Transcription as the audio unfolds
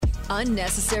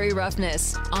Unnecessary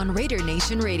Roughness on Raider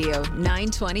Nation Radio,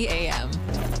 920 AM.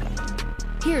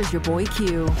 Here's your boy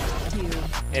Q.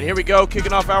 And here we go,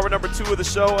 kicking off hour number 2 of the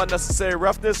show, Unnecessary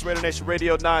Roughness, Raider Nation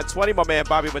Radio 920. My man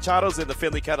Bobby Machado's in the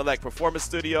Finley Cadillac Performance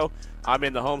Studio. I'm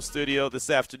in the home studio this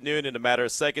afternoon. In a matter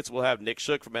of seconds, we'll have Nick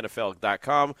Shook from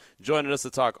NFL.com joining us to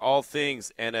talk all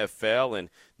things NFL and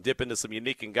dip into some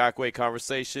unique Ngakoue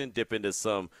conversation, dip into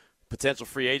some potential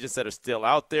free agents that are still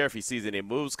out there, if he sees any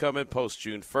moves coming post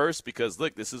June 1st, because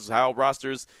look, this is how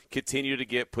rosters continue to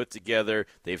get put together.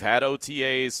 They've had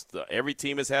OTAs. Every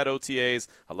team has had OTAs.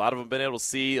 A lot of them have been able to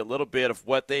see a little bit of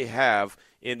what they have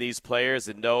in these players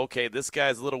and know, okay, this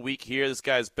guy's a little weak here, this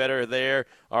guy's better there.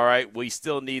 All right, we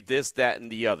still need this, that, and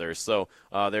the other. So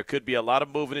there could be a lot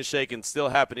of moving and shaking still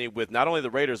happening with not only the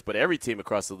Raiders but every team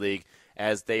across the league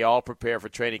as they all prepare for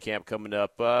training camp coming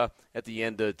up at the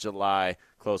end of July,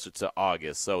 closer to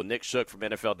August. So Nick Shook from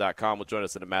NFL.com will join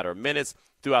us in a matter of minutes.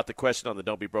 Threw out the question on the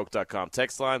don'tbebroke.com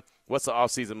text line. What's the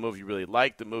offseason move you really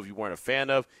liked, the move you weren't a fan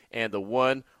of, and the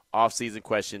one off-season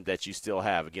question that you still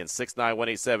have? Again,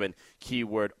 69187,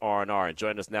 keyword R&R. And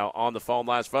joining us now on the phone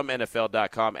lines from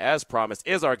NFL.com, as promised,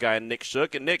 is our guy Nick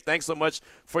Shook. And, Nick, thanks so much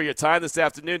for your time this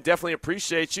afternoon. Definitely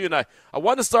appreciate you. And I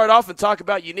wanted to start off and talk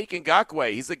about Unique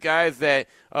Ngakoue. He's a guy that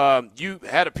you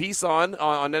had a piece on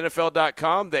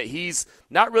NFL.com that he's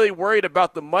not really worried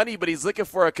about the money, but he's looking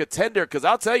for a contender. Because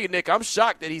I'll tell you, Nick, I'm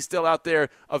shocked that he's still out there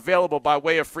available by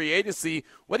way of free agency.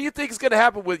 What do you think is going to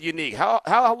happen with Unique?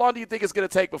 How long do you think it's going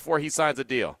to take before he signs a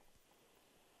deal?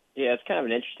 Yeah, it's kind of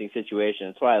an interesting situation.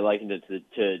 That's why I likened it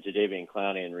to Jadeveon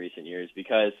Clowney in recent years,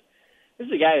 because this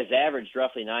is a guy who's averaged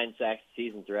roughly 9 sacks a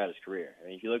season throughout his career. I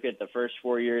mean, if you look at the first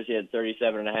 4 years, he had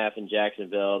 37.5 in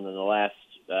Jacksonville, and then the last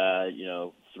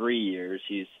 3 years,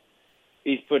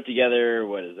 he's put together,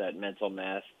 what is that mental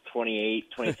math, 28,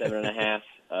 27.5.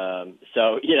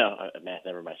 So, math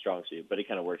never my strong suit, but it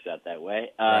kind of works out that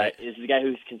way. Right. This is a guy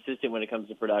who's consistent when it comes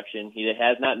to production. He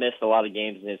has not missed a lot of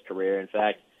games in his career. In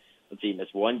fact, let's see, he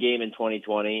missed 1 game in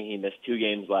 2020. He missed 2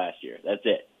 games last year. That's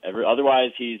it.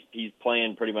 Otherwise, he's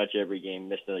playing pretty much every game.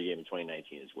 Missed another game in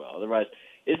 2019 as well. Otherwise,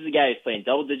 this is a guy who's playing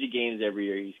double-digit games every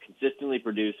year. He's consistently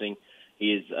producing.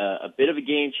 He is a bit of a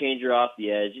game changer off the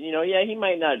edge. And, he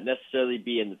might not necessarily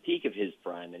be in the peak of his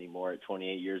prime anymore at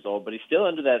 28 years old, but he's still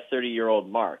under that 30-year-old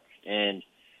mark. And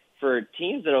for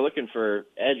teams that are looking for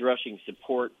edge rushing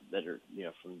support that are,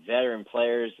 from veteran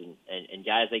players and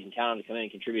guys they can count on to come in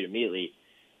and contribute immediately,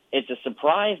 it's a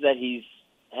surprise that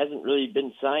hasn't really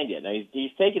been signed yet. Now,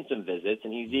 he's taken some visits,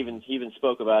 and he even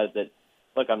spoke about it that,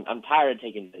 look, I'm tired of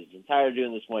taking visits. I'm tired of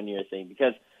doing this one-year thing,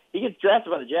 because he gets drafted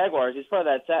by the Jaguars. He's part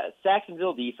of that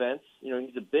Saxonville defense.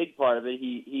 He's a big part of it.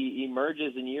 He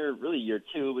emerges in year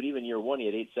 2, but even year 1, he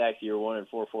had 8 sacks year 1 and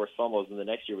 4 forced fumbles, and the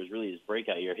next year was really his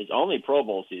breakout year, his only Pro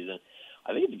Bowl season.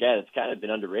 I think it's a guy that's kind of been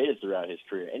underrated throughout his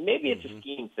career. And maybe it's a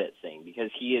scheme fit thing,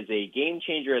 because he is a game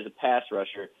changer as a pass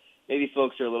rusher. Maybe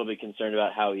folks are a little bit concerned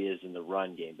about how he is in the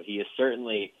run game, but he is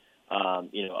certainly,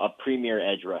 a premier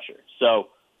edge rusher. So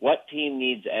what team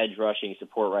needs edge rushing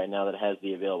support right now that has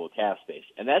the available cap space?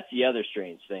 And that's the other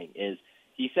strange thing, is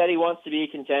he said he wants to be a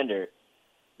contender.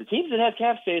 The teams that have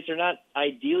cap space are not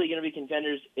ideally going to be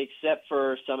contenders, except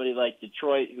for somebody like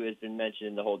Detroit, who has been mentioned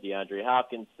in the whole DeAndre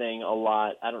Hopkins thing a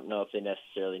lot. I don't know if they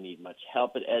necessarily need much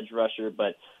help at edge rusher,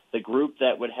 but the group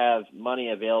that would have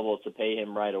money available to pay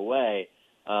him right away,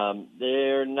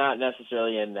 they're not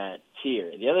necessarily in that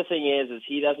tier. The other thing is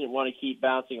he doesn't want to keep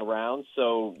bouncing around,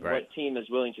 so right. What team is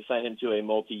willing to sign him to a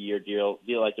multi-year deal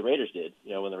like the Raiders did,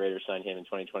 when the Raiders signed him in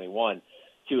 2021,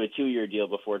 to a 2-year deal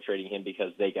before trading him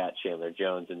because they got Chandler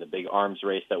Jones in the big arms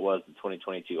race that was the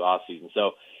 2022 offseason.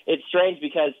 So it's strange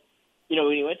because,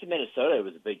 when he went to Minnesota, it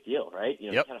was a big deal, right? He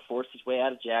kind of forced his way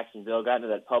out of Jacksonville, got into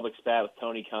that public spat with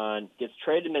Tony Khan, gets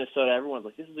traded to Minnesota. Everyone's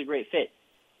like, this is a great fit.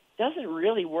 Doesn't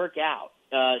really work out.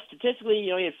 Statistically,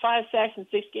 he had 5 sacks in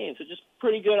 6 games, so just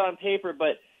pretty good on paper,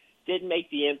 but didn't make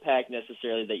the impact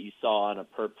necessarily that you saw on a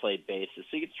per-play basis.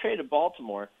 So he gets traded to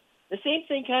Baltimore. The same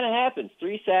thing kind of happens.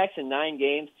 3 sacks in 9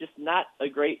 games, just not a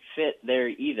great fit there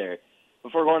either.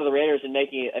 Before going to the Raiders and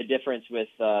making a difference with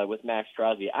Max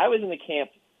Crosby, I was in the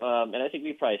camp, and I think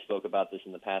we probably spoke about this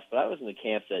in the past, but I was in the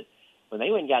camp that when they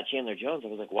went and got Chandler Jones, I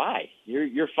was like, why?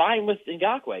 You're fine with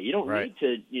Ngakoue. You don't need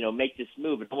to make this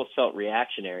move. It almost felt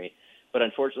reactionary. But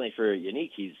unfortunately for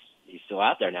Unique, he's still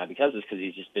out there now because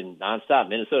he's just been nonstop.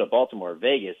 Minnesota, Baltimore,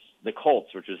 Vegas, the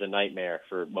Colts, which was a nightmare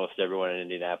for most everyone in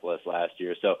Indianapolis last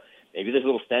year. So maybe there's a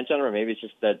little stench on him, or maybe it's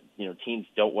just that, teams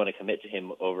don't want to commit to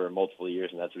him over multiple years,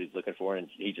 and that's what he's looking for, and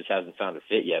he just hasn't found a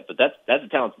fit yet. But that's a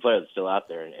talented player that's still out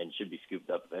there and should be scooped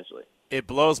up eventually. It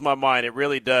blows my mind. It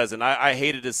really does. And I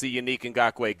hated to see Yannick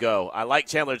Ngakoue go. I like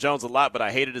Chandler Jones a lot, but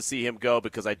I hated to see him go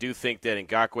because I do think that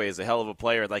Ngakoue is a hell of a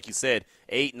player. Like you said,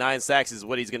 8-9 sacks is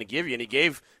what he's going to give you. And he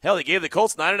gave the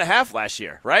Colts 9.5 last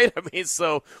year, right? I mean,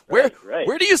 so where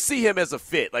do you see him as a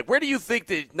fit? Like, where do you think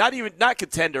that, not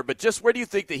contender, but just where do you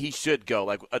think that he should go?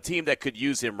 Like a team that could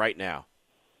use him right now?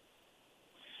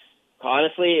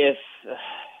 Honestly, if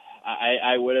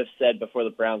I would have said before the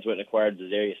Browns went and acquired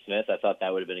Za'Darius Smith, I thought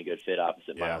that would have been a good fit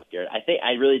opposite Myles Garrett.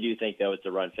 I really do think, though, it's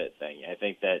a run fit thing. I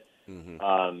think that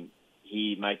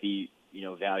he might be,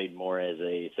 valued more as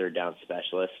a third down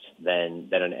specialist than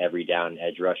an every down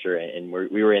edge rusher. And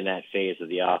we were in that phase of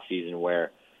the offseason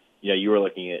where, you were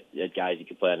looking at guys who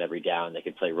could play on every down, that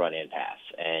could play run and pass,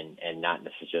 and not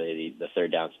necessarily the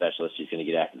third down specialist who's going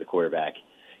to get after the quarterback,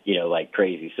 like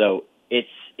crazy. So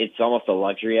it's almost a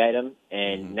luxury item.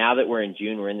 And now that we're in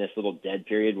June, we're in this little dead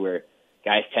period where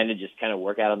guys tend to just kind of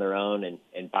work out on their own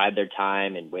and bide their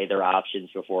time and weigh their options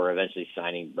before eventually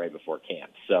signing right before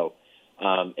camp. So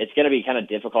it's going to be kind of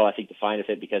difficult, I think, to find a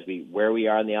fit because where we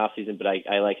are in the offseason. But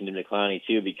I likened him to Clowney,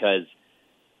 too, because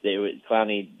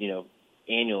Clowney,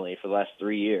 annually for the last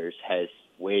 3 years has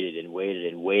waited and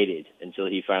waited and waited until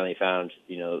he finally found,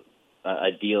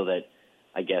 a deal that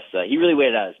I guess he really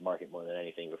waited out his market more than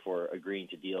anything before agreeing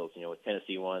to deals, with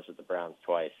Tennessee once, with the Browns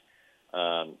twice.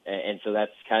 And so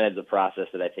that's kind of the process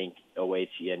that I think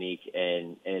awaits Yannick,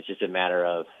 and it's just a matter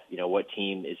of, what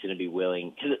team is going to be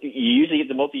willing. Because you usually get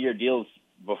the multi-year deals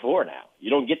before now. You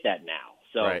don't get that now.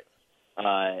 So right.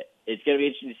 It's going to be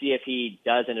interesting to see if he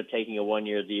does end up taking a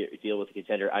one-year deal with a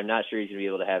contender. I'm not sure he's going to be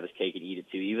able to have his cake and eat it,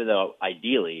 too, even though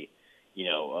ideally –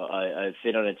 a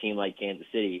fit on a team like Kansas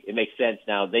City. It makes sense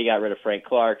now. They got rid of Frank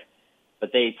Clark,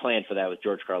 but they planned for that with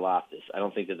George Karlaftis. I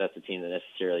don't think that that's a team that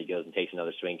necessarily goes and takes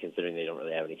another swing, considering they don't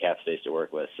really have any cap space to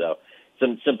work with. So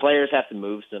some players have to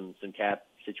move. Some cap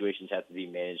situations have to be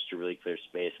managed to really clear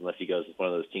space, unless he goes with one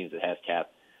of those teams that has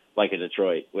cap, like a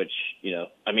Detroit, which,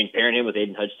 pairing him with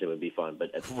Aiden Hutchinson would be fun,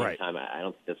 but at the same time, I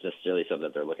don't think that's necessarily something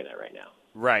that they're looking at right now.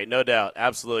 Right, no doubt.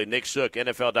 Absolutely. Nick Shook,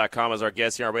 NFL.com, is our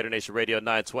guest here on Raider Nation Radio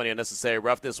 920 Unnecessary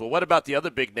Roughness. Well, what about the other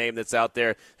big name that's out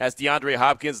there? That's DeAndre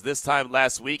Hopkins. This time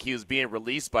last week, he was being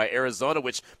released by Arizona,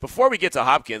 which, before we get to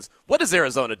Hopkins, what is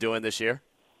Arizona doing this year?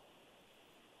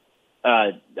 All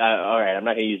right, I'm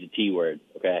not going to use the T word,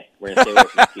 okay? We're going to stay away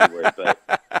from the T word,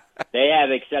 but they have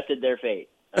accepted their fate.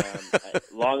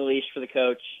 Long leash for the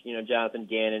coach, Jonathan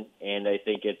Gannon, and I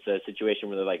think it's a situation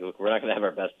where they're like, look, we're not going to have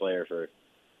our best player for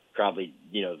probably,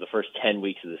 the first 10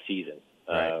 weeks of the season.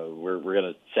 Right. We're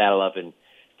going to saddle up and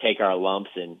take our lumps,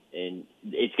 and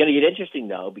it's going to get interesting,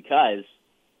 though, because,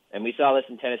 and we saw this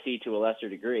in Tennessee to a lesser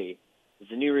degree,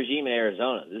 it's a new regime in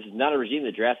Arizona. This is not a regime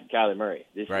that drafted Kyler Murray.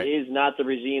 This is not the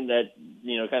regime that,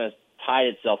 kind of tied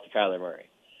itself to Kyler Murray.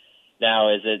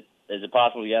 Now, is it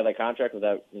possible to get that contract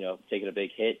without, taking a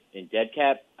big hit in dead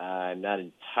cap? I'm not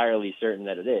entirely certain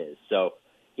that it is. So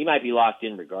he might be locked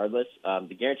in regardless.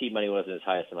 The guaranteed money wasn't as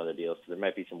high as some other deals, so there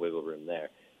might be some wiggle room there.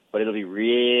 But it'll be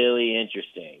really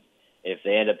interesting if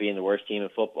they end up being the worst team in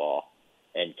football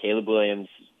and Caleb Williams,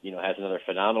 has another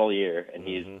phenomenal year, and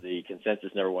he's the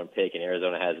consensus number one pick, and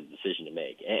Arizona has a decision to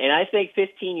make. And I think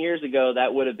 15 years ago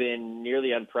that would have been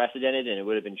nearly unprecedented, and it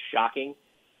would have been shocking.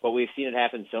 But we've seen it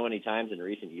happen so many times in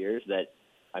recent years that,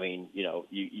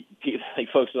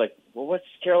 folks are like, well, what's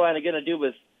Carolina going to do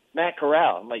with Matt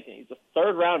Corral? I'm like, he's a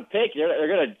third-round pick. They're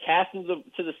going to cast him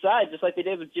to the side, just like they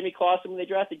did with Jimmy Clausen when they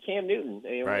drafted Cam Newton.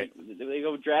 Right. They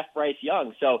go draft Bryce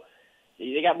Young. So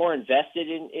they got more invested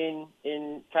in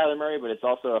Kyler Murray, but it's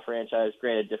also a franchise,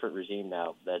 granted, different regime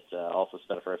now, that also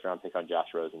spent a first-round pick on Josh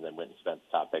Rosen, then went and spent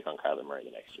the top pick on Kyler Murray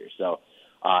the next year. So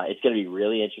it's going to be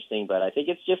really interesting, but I think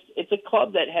it's a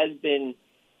club that has been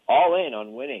all in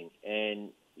on winning. And,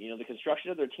 the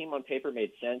construction of their team on paper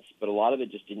made sense, but a lot of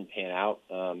it just didn't pan out.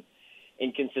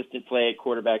 Inconsistent play at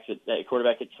quarterback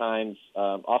at times,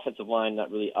 offensive line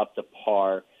not really up to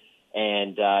par.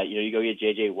 And, you go get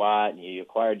J.J. Watt, and you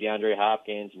acquire DeAndre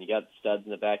Hopkins, and you got studs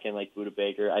in the back end like Budda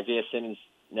Baker. Isaiah Simmons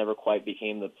never quite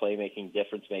became the playmaking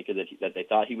difference maker that they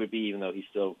thought he would be, even though he's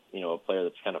still, a player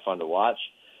that's kind of fun to watch.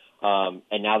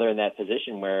 And now they're in that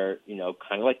position where,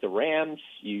 kind of like the Rams,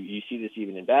 you see this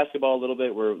even in basketball a little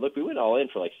bit, where, look, we went all in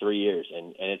for like 3 years,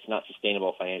 and it's not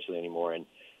sustainable financially anymore. And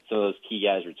some of those key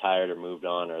guys retired or moved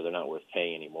on, or they're not worth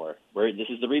paying anymore. This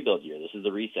is the rebuild year. This is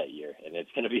the reset year, and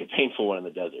it's going to be a painful one in the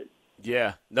desert.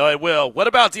 Yeah, no, it will. What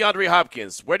about DeAndre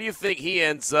Hopkins? Where do you think he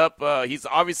ends up? He's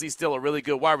obviously still a really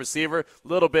good wide receiver, a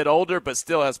little bit older, but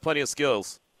still has plenty of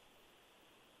skills.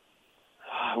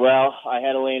 Well, I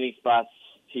had a landing spots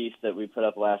piece that we put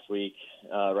up last week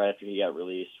right after he got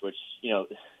released, which,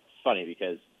 it's funny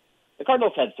because the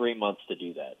Cardinals had 3 months to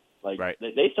do that. Right.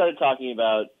 They started talking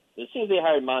about, as soon as they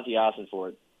hired Monty Austin for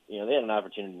it, they had an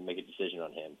opportunity to make a decision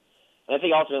on him. And I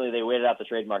think ultimately they waited out the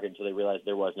trade market until they realized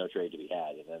there was no trade to be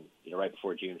had. And then, right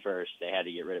before June 1st, they had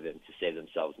to get rid of him to save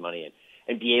themselves money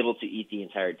and be able to eat the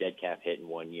entire dead cap hit in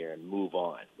 1 year and move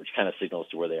on, which kind of signals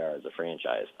to where they are as a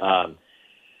franchise.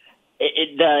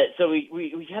 So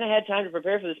we kind of had time to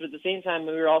prepare for this, but at the same time,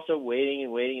 we were also waiting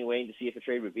to see if a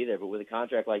trade would be there. But with a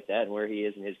contract like that and where he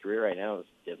is in his career right now, it's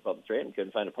difficult to trade him.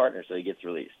 Couldn't find a partner, so he gets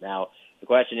released. Now, the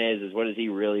question is what does he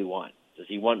really want? Does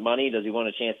he want money? Does he want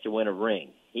a chance to win a ring?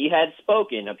 He had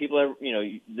spoken. Now, people have,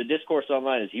 the discourse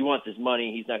online is he wants his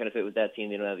money. He's not going to fit with that team.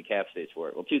 They don't have the cap space for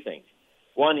it. Well, 2 things.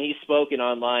 One, he's spoken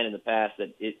online in the past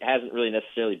that it hasn't really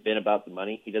necessarily been about the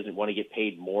money. He doesn't want to get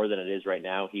paid more than it is right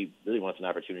now. He really wants an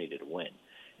opportunity to win.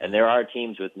 And there are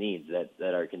teams with needs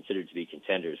that are considered to be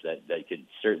contenders that could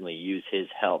certainly use his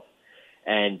help.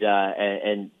 And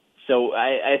so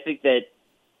I think that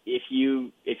if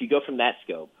you go from that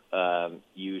scope,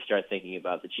 you start thinking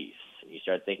about the Chiefs. You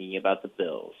start thinking about the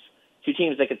Bills. 2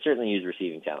 teams that could certainly use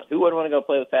receiving talent. Who wouldn't want to go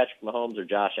play with Patrick Mahomes or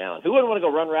Josh Allen? Who wouldn't want to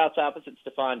go run routes opposite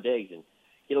Stephon Diggs and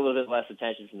get a little bit less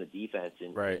attention from the defense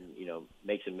and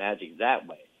make some magic that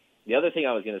way? The other thing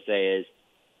I was going to say is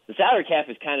the salary cap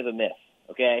is kind of a myth,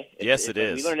 okay? Yes, it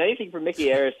is. If we learned anything from Mickey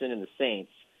Harrison and the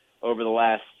Saints over the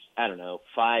last,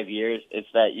 5 years, it's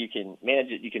that you can manage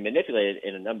it, you can manipulate it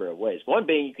in a number of ways. One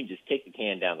being you can just kick the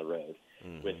can down the road.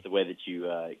 With the way that you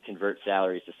convert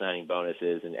salaries to signing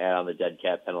bonuses and add on the dead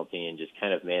cap penalty and just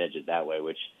kind of manage it that way,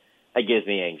 which that gives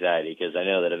me anxiety because I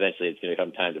know that eventually it's going to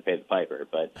come time to pay the piper,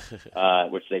 but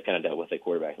which they've kind of dealt with at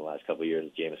quarterback in the last couple of years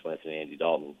with Jameis Winston and Andy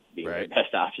Dalton being their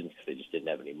best options because they just didn't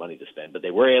have any money to spend. But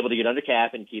they were able to get under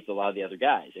cap and keep a lot of the other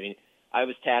guys. I mean, I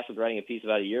was tasked with writing a piece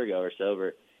about a year ago or so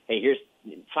where, hey,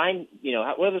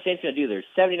 what are the Saints going to do? There's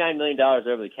 $79 million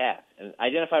over the cap, and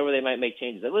identify where they might make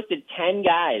changes. I listed 10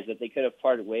 guys that they could have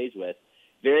parted ways with,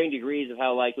 varying degrees of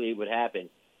how likely it would happen.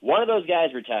 One of those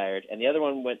guys retired, and the other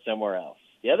one went somewhere else.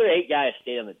 The other 8 guys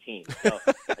stayed on the team. So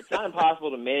it's not impossible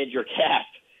to manage your cap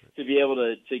to be able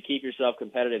to keep yourself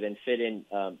competitive and fit in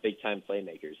big-time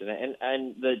playmakers.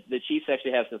 And the Chiefs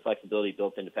actually have some flexibility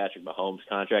built into Patrick Mahomes'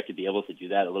 contract to be able to do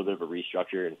that, a little bit of a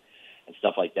restructure and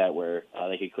stuff like that where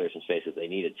they could clear some space if they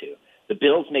needed to. The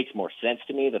Bills makes more sense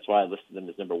to me. That's why I listed them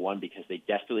as number 1 because they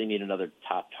desperately need another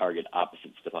top target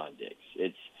opposite Stephon Diggs.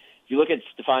 If you look at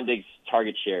Stephon Diggs'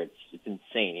 target share, it's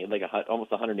insane. He had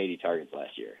almost 180 targets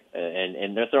last year,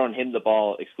 and they're throwing him the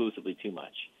ball exclusively too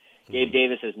much. Gabe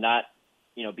Davis has not,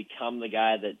 become the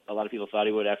guy that a lot of people thought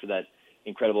he would after that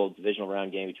incredible divisional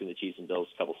round game between the Chiefs and Bills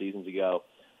a couple seasons ago.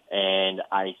 And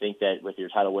I think that with your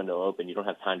title window open, you don't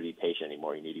have time to be patient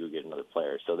anymore. You need to go get another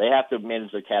player. So they have to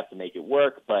manage their cap to make it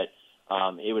work, but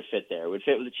it would fit there. It would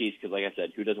fit with the Chiefs because, like I said,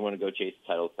 who doesn't want to go chase the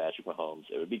title with Patrick Mahomes?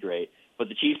 It would be great. But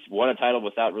the Chiefs won a title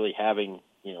without really having,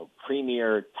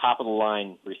 premier,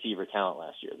 top-of-the-line receiver talent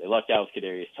last year. They lucked out with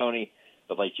Kadarius Toney,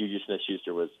 but like Juju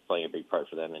Smith-Schuster was playing a big part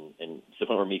for them, and to the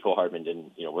point where Mecole Hardman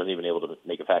wasn't even able to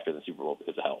make a factor in the Super Bowl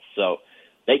because of health. So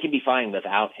they can be fine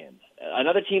without him.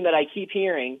 Another team that I keep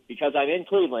hearing, because I'm in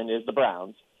Cleveland, is the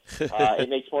Browns. It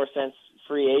makes more sense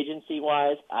free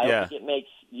agency-wise. I don't think it makes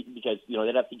 – because,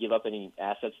 they'd have to give up any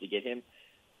assets to get him.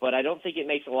 But I don't think it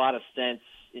makes a lot of sense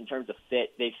in terms of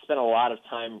fit. They've spent a lot of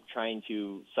time trying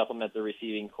to supplement the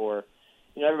receiving core.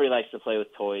 Everybody likes to play with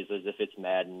toys as if it's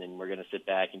Madden, and we're going to sit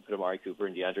back and put Amari Cooper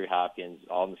and DeAndre Hopkins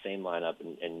all in the same lineup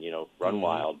and run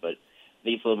wild. But I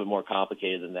think it's a little bit more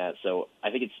complicated than that. So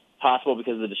I think it's possible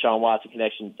because of the Deshaun Watson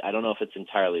connection. I don't know if it's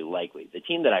entirely likely. The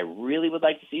team that I really would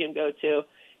like to see him go to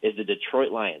is the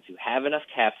Detroit Lions, who have enough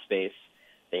cap space.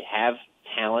 They have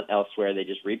talent elsewhere. They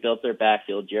just rebuilt their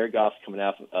backfield. Jared Goff's coming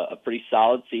off a pretty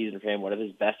solid season for him, one of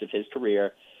his best of his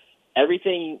career.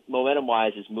 Everything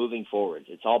momentum-wise is moving forward.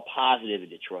 It's all positive in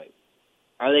Detroit.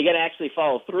 Are they going to actually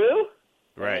follow through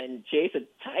and chase a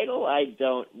title? I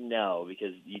don't know,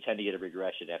 because you tend to get a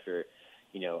regression after,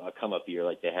 a come-up year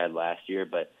like they had last year.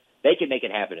 But they can make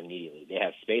it happen immediately. They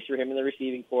have space for him in the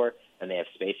receiving corps, and they have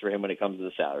space for him when it comes to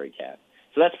the salary cap.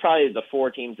 So that's probably the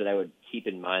 4 teams that I would keep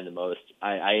in mind the most.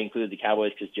 I included the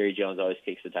Cowboys because Jerry Jones always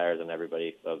kicks the tires on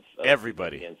everybody.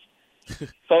 Everybody.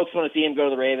 Folks want to see him go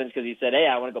to the Ravens because he said, hey,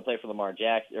 I want to go play for Lamar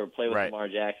Jackson or play with Lamar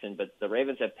Jackson. But the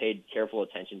Ravens have paid careful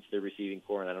attention to their receiving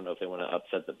corps, and I don't know if they want to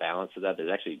upset the balance of that. There's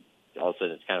actually, all of a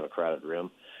sudden, it's kind of a crowded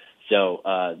room. So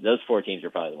those 4 teams are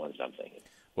probably the ones that I'm thinking.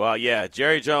 Well, yeah,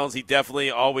 Jerry Jones, he definitely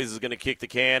always is going to kick the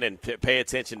can and pay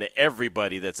attention to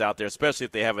everybody that's out there, especially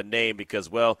if they have a name because,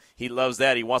 well, he loves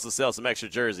that. He wants to sell some extra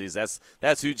jerseys.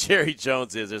 That's who Jerry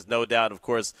Jones is. There's no doubt. Of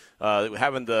course,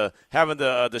 having the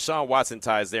Deshaun Watson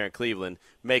ties there in Cleveland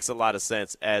makes a lot of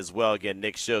sense as well. Again,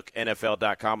 Nick Shook,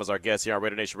 NFL.com, is our guest here on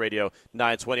Raider Nation Radio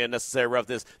 920 Unnecessary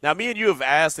Roughness. Now, me and you have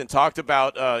asked and talked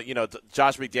about,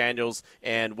 Josh McDaniels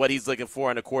and what he's looking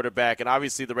for in a quarterback, and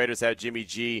obviously the Raiders have Jimmy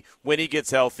G. When he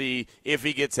gets healthy, if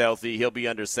he gets healthy, he'll be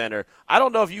under center. I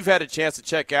don't know if you've had a chance to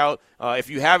check out. If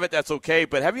you haven't, that's okay,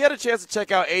 but have you had a chance to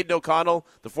check out Aiden O'Connell,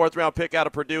 the 4th-round pick out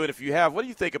of Purdue? And if you have, what do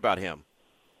you think about him?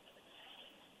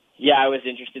 Yeah, I was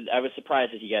interested. I was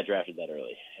surprised that he got drafted that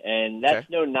early. And that's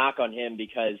no knock on him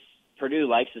because Purdue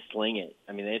likes to sling it.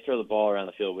 I mean, they throw the ball around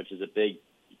the field, which is a big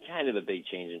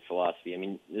change in philosophy. I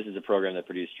mean, this is a program that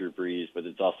produced Drew Brees, but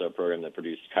it's also a program that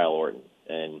produced Kyle Orton.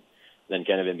 And then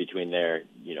kind of in between there,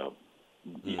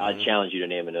 I'd challenge you to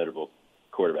name a notable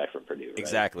quarterback from Purdue. Right?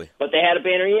 Exactly. But they had a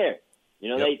banner year.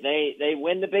 They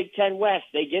win the Big Ten West.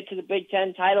 They get to the Big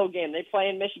Ten title game. They play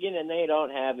in Michigan, and they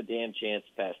don't have a damn chance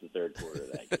past the 3rd quarter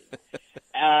of that game.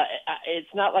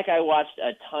 It's not like I watched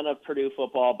a ton of Purdue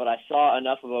football, but I saw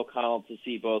enough of O'Connell to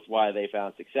see both why they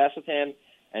found success with him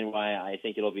and why I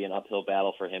think it'll be an uphill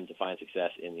battle for him to find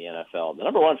success in the NFL. The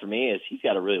number one for me is he's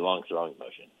got a really long throwing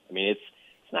motion. I mean, it's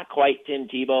not quite Tim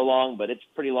Tebow long, but it's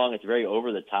pretty long. It's very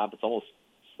over the top. It's almost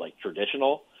like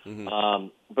traditional. Mm-hmm.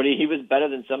 But he was better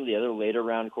than some of the other later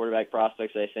round quarterback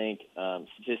prospects, I think.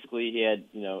 Statistically, he had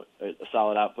a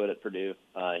solid output at Purdue.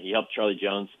 He helped Charlie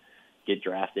Jones get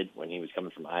drafted when he was coming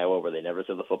from Iowa, where they never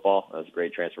threw the football. That was a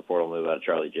great transfer portal move out of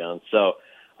Charlie Jones. So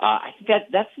I think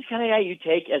that's the kind of guy you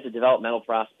take as a developmental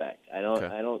prospect. I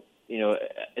don't.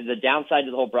 The downside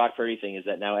to the whole Brock Purdy thing is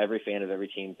that now every fan of every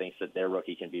team thinks that their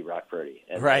rookie can be Brock Purdy,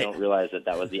 and right. They don't realize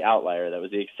that was the outlier, that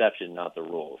was the exception, not the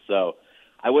rule. So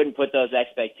I wouldn't put those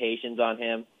expectations on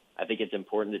him. I think it's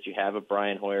important that you have a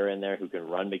Brian Hoyer in there who can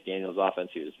run McDaniel's offense,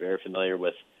 who is very familiar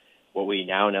with what we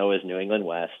now know as New England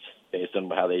West, based on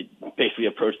how they basically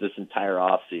approached this entire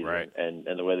offseason right. and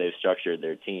the way they've structured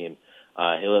their team.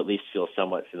 He'll at least feel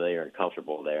somewhat familiar and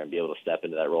comfortable there and be able to step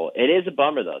into that role. It is a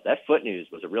bummer, though. That foot news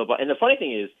was a real bummer. And the funny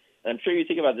thing is, and I'm sure you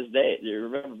think about this day, you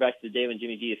remember back to the day when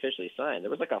Jimmy G officially signed, there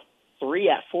was like a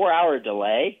 4-hour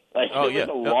delay. It was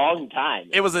a long time.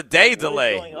 It was a day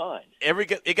delay. What was going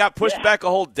on? It got pushed back a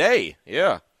whole day.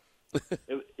 Yeah.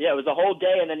 It was a whole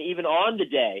day, and then even on the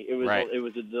day, it was right. It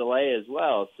was a delay as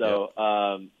well. So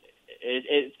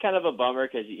it's kind of a bummer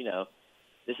because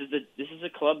this is a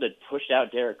club that pushed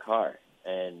out Derek Carr,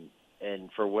 and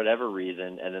for whatever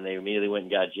reason, and then they immediately went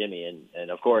and got Jimmy, and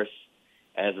of course,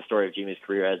 as the story of Jimmy's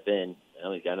career has been,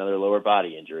 he's got another lower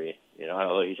body injury.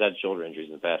 He's had shoulder injuries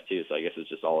in the past too, so I guess it's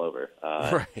just all over.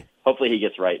 Right. Hopefully he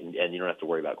gets right, and you don't have to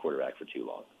worry about quarterback for too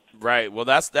long. Right. Well,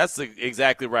 that's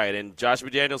exactly right. And Josh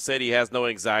McDaniels said he has no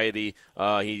anxiety.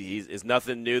 It's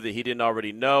nothing new that he didn't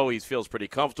already know. He feels pretty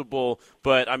comfortable.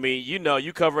 But, I mean,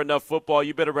 you cover enough football.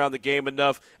 You've been around the game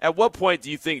enough. At what point do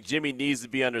you think Jimmy needs to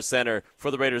be under center for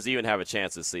the Raiders to even have a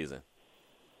chance this season?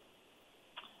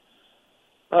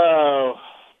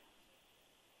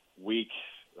 Week.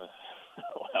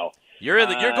 Well, you're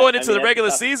going into the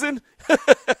regular season?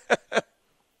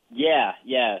 Yeah,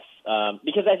 yes.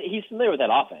 Because he's familiar with that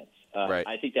offense. Right.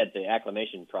 I think that the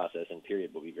acclimation process and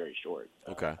period will be very short.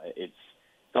 Okay. It's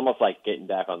almost like getting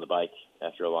back on the bike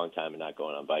after a long time and not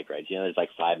going on bike rides. There's like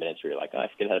 5 minutes where you're like, I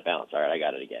forget how to balance. All right, I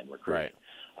got it again. We're cruising.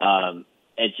 Right.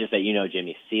 It's just that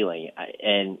Jimmy's ceiling.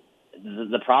 And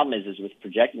the problem is with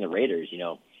projecting the Raiders,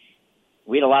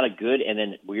 we had a lot of good and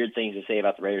then weird things to say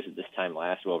about the Raiders at this time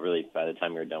really by the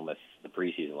time we were done with the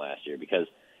preseason last year, because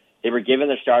they were giving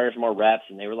their starters more reps,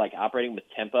 and they were like operating with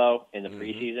tempo in the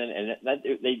preseason, and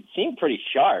they seemed pretty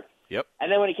sharp. Yep.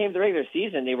 And then when it came to the regular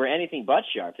season, they were anything but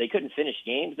sharp. They couldn't finish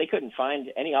games. They couldn't find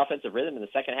any offensive rhythm in the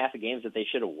second half of games that they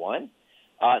should have won.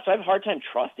 So I have a hard time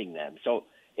trusting them. So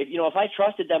if I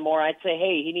trusted them more, I'd say,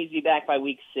 hey, he needs to be back by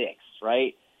week 6,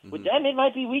 right? Mm-hmm. With them, it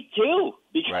might be week 2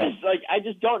 because I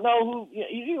just don't know who.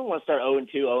 You don't want to start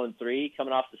 0-2, 0-3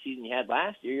 coming off the season you had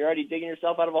last year. You're already digging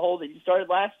yourself out of a hole that you started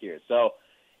last year. So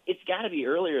it's got to be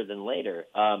earlier than later.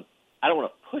 I don't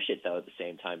want to push it, though, at the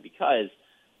same time, because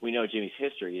we know Jimmy's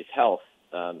history, his health,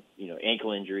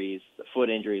 ankle injuries, the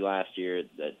foot injury last year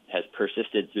that has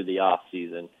persisted through the off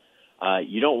season.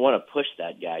 You don't want to push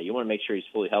that guy. You want to make sure he's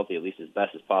fully healthy, at least as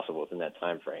best as possible within that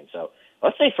time frame. So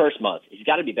let's say first month. He's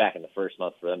got to be back in the first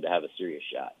month for them to have a serious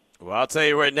shot. Well, I'll tell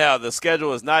you right now, the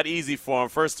schedule is not easy for him.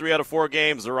 First 3 out of 4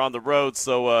 games are on the road,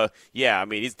 so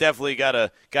he's definitely got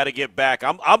to get back.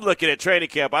 I'm looking at training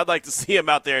camp. I'd like to see him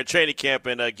out there in training camp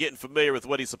and getting familiar with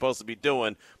what he's supposed to be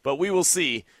doing. But we will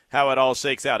see how it all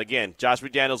shakes out. Again, Josh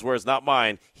McDaniels' words, not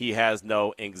mine. He has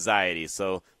no anxiety.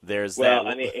 So there's that.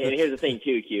 Well, and here's the thing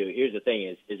too, Q. Here's the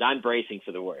thing is I'm bracing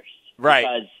for the worst. Right.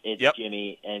 Because it's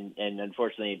Jimmy, and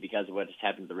unfortunately because of what has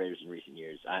happened to the Raiders in recent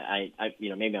years, I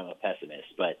maybe I'm a pessimist,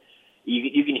 but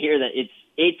you can hear that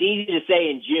it's easy to say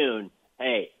in June,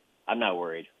 hey, I'm not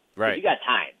worried. Right. You got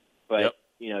time, but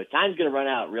time's going to run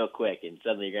out real quick, and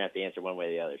suddenly you're going to have to answer one way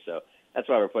or the other. So that's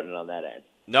why we're putting it on that end.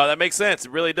 No, that makes sense.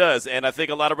 It really does. And I think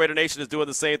a lot of Raider Nation is doing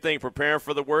the same thing, preparing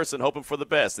for the worst and hoping for the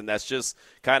best. And that's just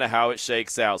kind of how it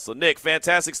shakes out. So, Nick,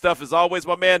 fantastic stuff as always,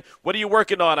 my man. What are you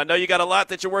working on? I know you got a lot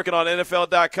that you're working on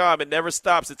NFL.com. It never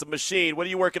stops. It's a machine. What are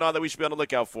you working on that we should be on the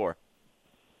lookout for?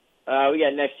 We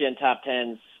got next-gen top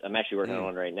 10s. I'm actually working on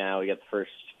one right now. We got the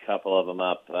first couple of them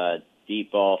up.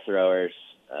 Deep ball throwers.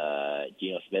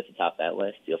 Geno Smith atop that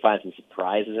list. You'll find some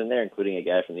surprises in there, including a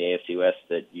guy from the AFC West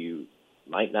that you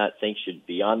might not think should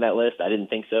be on that list. I didn't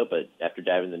think so, but after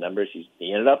diving the numbers,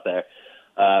 he ended up there.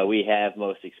 We have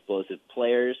most explosive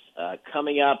players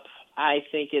coming up. I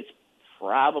think it's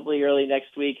probably early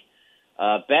next week.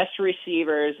 Best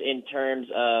receivers in terms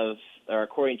of, or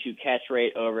according to catch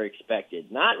rate over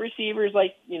expected. Not receivers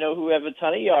like, who have a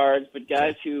ton of yards, but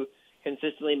guys who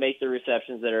consistently make the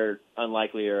receptions that are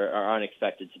unlikely or are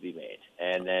unexpected to be made.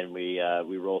 And then we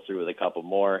roll through with a couple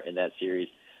more in that series.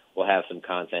 We'll have some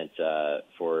content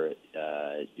for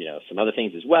some other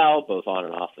things as well, both on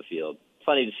and off the field.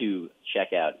 Plenty to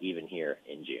check out even here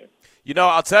in June.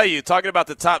 I'll tell you, talking about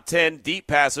the top 10 deep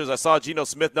passers, I saw Geno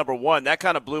Smith number 1. That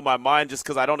kind of blew my mind just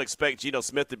because I don't expect Geno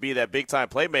Smith to be that big-time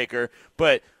playmaker.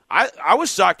 But I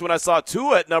was shocked when I saw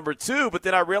Tua at number 2, but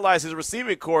then I realized his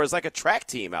receiving core is like a track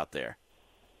team out there.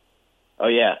 Oh,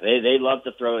 yeah. They love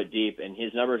to throw it deep, and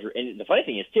his numbers – and the funny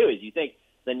thing is, too, is you think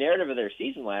the narrative of their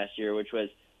season last year, which was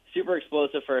super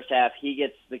explosive first half, he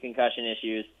gets the concussion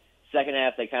issues. Second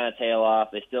half, they kind of tail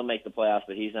off. They still make the playoffs,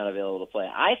 but he's not available to play.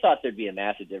 I thought there'd be a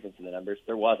massive difference in the numbers.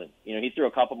 There wasn't. He threw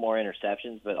a couple more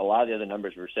interceptions, but a lot of the other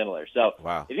numbers were similar. So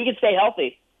wow. If he could stay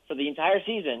healthy for the entire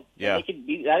season, yeah, they could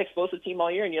be that explosive team all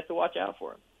year, and you have to watch out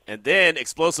for him. And then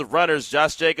explosive runners,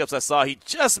 Josh Jacobs, I saw he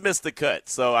just missed the cut.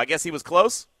 So I guess he was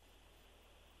close?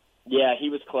 Yeah, he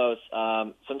was close.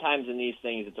 Sometimes in these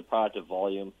things it's a product of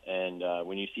volume, and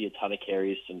when you see a ton of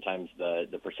carries, sometimes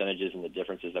the percentages and the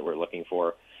differences that we're looking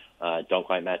for don't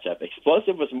quite match up.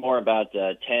 Explosive was more about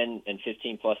 10 and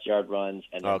 15-plus yard runs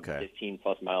and then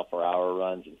 15-plus mile-per-hour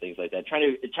runs and things like that,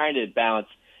 trying to balance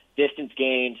distance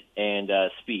gained and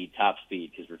top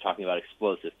speed, because we're talking about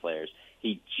explosive players.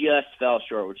 He just fell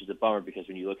short, which is a bummer because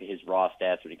when you look at his raw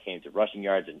stats when it came to rushing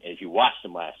yards, and if you watched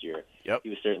him last year, he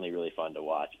was certainly really fun to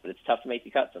watch. But it's tough to make the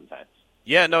cut sometimes.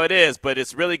 Yeah, no, it is, but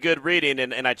it's really good reading,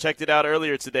 and I checked it out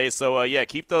earlier today. So,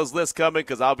 keep those lists coming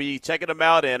because I'll be checking them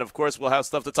out, and, of course, we'll have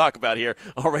stuff to talk about here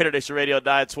on Raider Nation Radio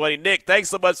 920. Nick, thanks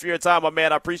so much for your time, my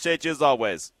man. I appreciate you as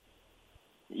always.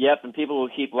 Yep, and people will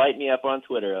keep lighting me up on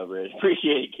Twitter over it.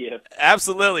 Appreciate it, Kip.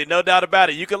 Absolutely, no doubt about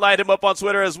it. You can light him up on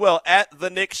Twitter as well, at the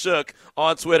Nick Shook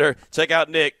on Twitter. Check out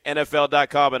Nick,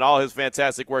 NFL.com, and all his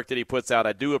fantastic work that he puts out.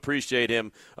 I do appreciate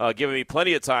him giving me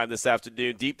plenty of time this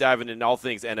afternoon, deep diving in all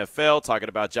things NFL, talking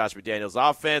about Josh McDaniels'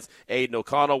 offense, Aiden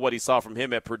O'Connell, what he saw from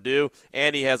him at Purdue,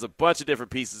 and he has a bunch of different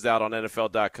pieces out on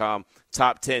NFL.com.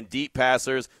 Top 10 deep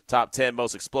passers, top 10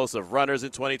 most explosive runners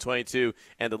in 2022,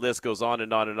 and the list goes on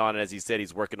and on and on. And as he said,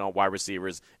 he's working on wide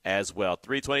receivers as well.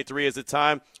 3:23 is the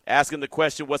time. Asking the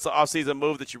question, what's the offseason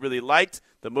move that you really liked,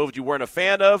 the move you weren't a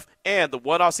fan of, and the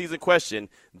one offseason question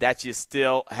that you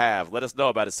still have. Let us know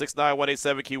about it.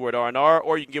 69187, keyword R&R,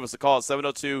 or you can give us a call at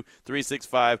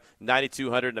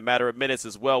 702-365-9200 in a matter of minutes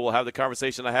as well. We'll have the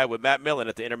conversation I had with Matt Millen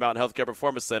at the Intermountain Healthcare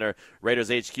Performance Center, Raiders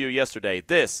HQ yesterday.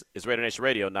 This is Raider Nation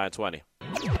Radio 920.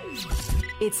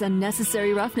 It's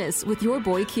Unnecessary Roughness with your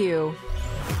boy Q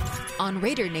on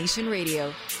Raider Nation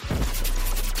Radio.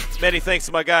 Many thanks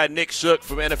to my guy Nick Shook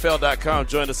from NFL.com.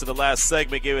 Joined us in the last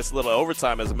segment, gave us a little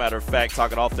overtime, as a matter of fact,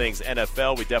 talking all things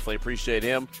NFL. We definitely appreciate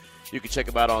him. You can check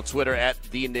him out on Twitter at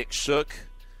the Nick Shook.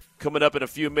 Coming up in a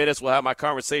few minutes, we'll have my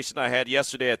conversation I had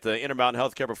yesterday at the Intermountain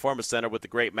Healthcare Performance Center with the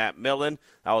great Matt Millen.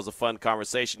 That was a fun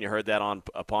conversation. You heard that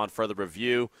upon further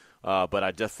review, but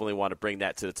I definitely want to bring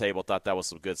that to the table. Thought that was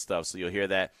some good stuff, so you'll hear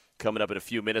that coming up in a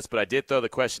few minutes. But I did throw the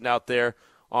question out there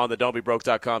on the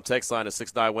don'tbebroke.com text line at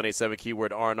 69187,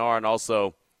 keyword R&R, and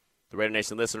also the Raider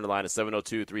Nation listener line at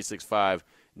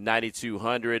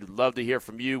 702-365-9200. Love to hear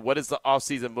from you. What is the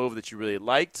offseason move that you really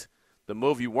liked, the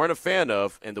move you weren't a fan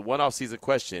of, and the one offseason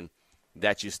question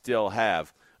that you still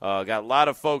have. Got a lot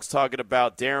of folks talking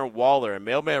about Darren Waller, and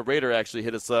Mailman Raider actually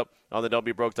hit us up on the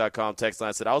don'tbebroke.com text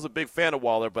line. Said, I was a big fan of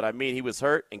Waller, but I mean he was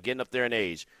hurt and getting up there in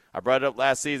age. I brought it up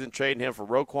last season, trading him for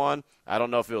Roquan. I don't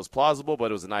know if it was plausible,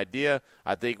 but it was an idea.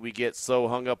 I think we get so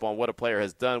hung up on what a player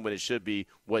has done when it should be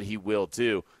what he will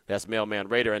do. That's Mailman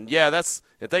Raider. And, yeah,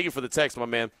 and thank you for the text, my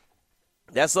man.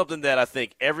 That's something that I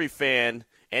think every fan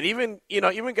 – and even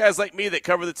guys like me that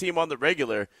cover the team on the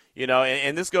regular,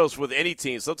 and this goes with any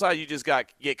team. Sometimes you just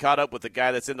get caught up with a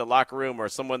guy that's in the locker room or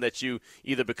someone that you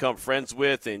either become friends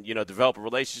with and, develop a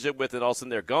relationship with, and all of a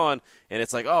sudden they're gone. And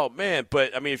it's like, oh, man.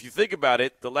 But, I mean, if you think about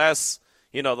it, the last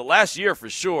year for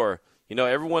sure,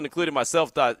 everyone, including myself,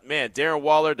 thought, man, Darren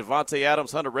Waller, Devontae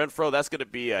Adams, Hunter Renfrow, that's going to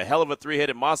be a hell of a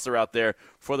three-headed monster out there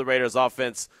for the Raiders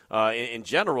offense in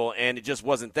general. And it just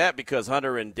wasn't that because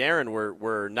Hunter and Darren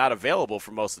were not available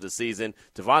for most of the season.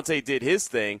 Devontae did his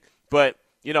thing. But,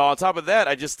 on top of that,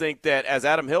 I just think that, as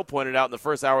Adam Hill pointed out in the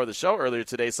first hour of the show earlier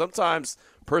today, sometimes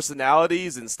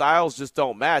personalities and styles just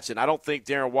don't match. And I don't think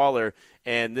Darren Waller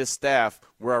and this staff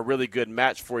were a really good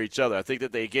match for each other. I think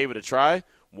that they gave it a try.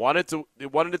 Wanted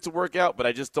it to work out, but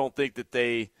I just don't think that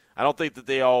they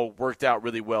all worked out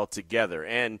really well together.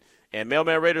 And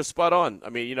Mailman Raider's spot on. I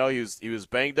mean, he was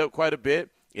banged up quite a bit.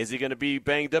 Is he going to be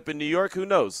banged up in New York? Who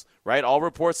knows, right? All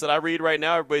reports that I read right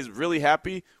now, everybody's really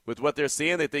happy with what they're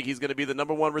seeing. They think he's going to be the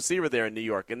number one receiver there in New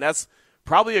York, and that's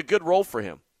probably a good role for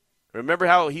him. Remember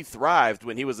how he thrived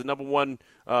when he was the number one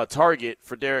target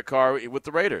for Derek Carr with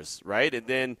the Raiders, right? And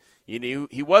then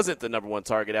he wasn't the number one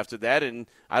target after that, and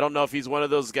I don't know if he's one of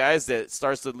those guys that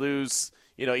starts to lose,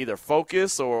 either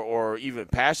focus or even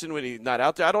passion when he's not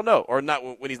out there. I don't know, or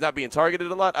not when he's not being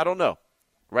targeted a lot. I don't know,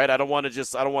 right? I don't want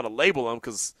to label him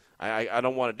because I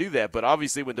don't want to do that. But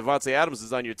obviously, when Devontae Adams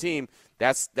is on your team,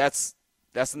 that's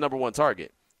the number one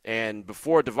target. And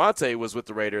before Devontae was with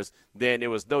the Raiders, then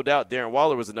it was no doubt Darren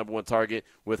Waller was the number one target,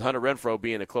 with Hunter Renfrow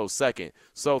being a close second.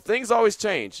 So things always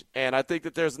change, and I think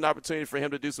that there's an opportunity for him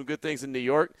to do some good things in New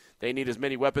York. They need as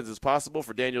many weapons as possible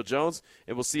for Daniel Jones,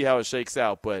 and we'll see how it shakes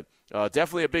out. But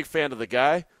definitely a big fan of the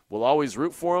guy. We'll always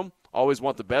root for him, always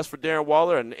want the best for Darren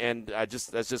Waller, and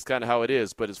that's just kind of how it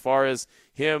is. But as far as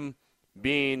him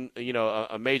being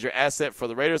a major asset for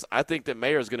the Raiders, I think that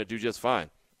Mayer is going to do just fine.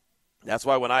 That's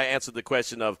why when I answered the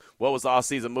question of what was the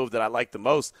offseason move that I liked the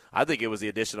most, I think it was the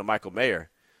addition of Michael Mayer.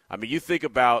 I mean, you think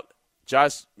about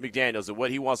Josh McDaniels and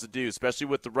what he wants to do, especially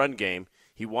with the run game.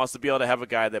 He wants to be able to have a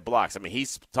guy that blocks. I mean,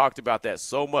 he's talked about that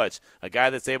so much, a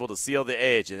guy that's able to seal the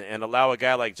edge and allow a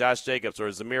guy like Josh Jacobs or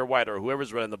Zamir White or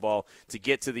whoever's running the ball to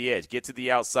get to the edge, get to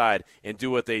the outside, and do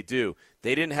what they do.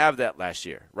 They didn't have that last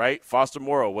year, right? Foster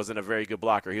Moreau wasn't a very good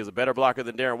blocker. He was a better blocker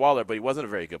than Darren Waller, but he wasn't a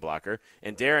very good blocker.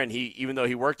 And Darren, even though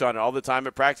he worked on it all the time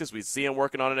at practice, we see him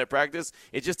working on it at practice,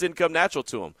 it just didn't come natural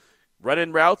to him.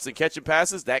 Running routes and catching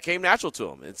passes, that came natural to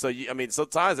him. And so,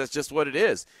 sometimes that's just what it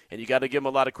is, and you got to give him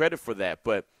a lot of credit for that.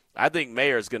 But I think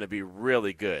Mayer is going to be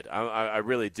really good. I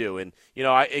really do. And,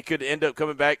 it could end up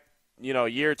coming back, a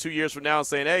year or 2 years from now and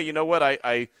saying, hey, you know what,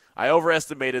 I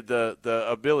overestimated the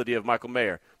ability of Michael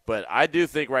Mayer. But I do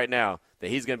think right now that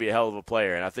he's going to be a hell of a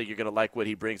player, and I think you're going to like what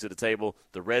he brings to the table,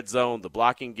 the red zone, the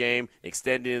blocking game,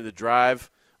 extending the drive.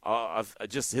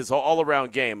 Just his whole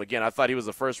all-around game. Again, I thought he was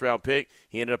a first-round pick.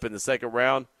 He ended up in the second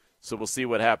round, so we'll see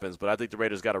what happens. But I think the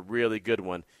Raiders got a really good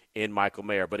one in Michael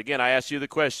Mayer. But, again, I asked you the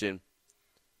question,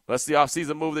 what's the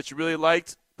offseason move that you really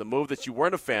liked, the move that you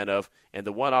weren't a fan of, and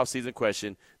the one offseason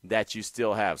question that you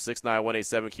still have?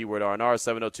 69187, keyword R&R,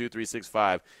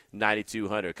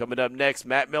 702-365-9200. Coming up next,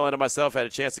 Matt Millen and myself had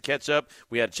a chance to catch up.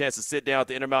 We had a chance to sit down at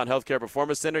the Intermountain Healthcare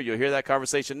Performance Center. You'll hear that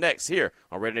conversation next here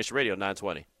on Raider Nation Radio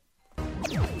 920.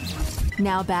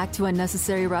 Now back to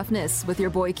Unnecessary Roughness with your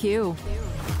boy Q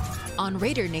on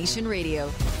Raider Nation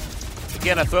Radio.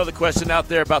 Again, I throw the question out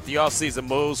there about the offseason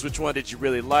moves. Which one did you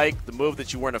really like, the move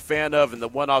that you weren't a fan of, and the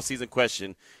one offseason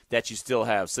question that you still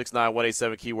have?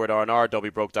 69187, keyword R&R,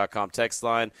 don'tbebroke.com text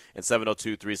line, and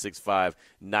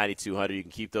 702-365-9200. You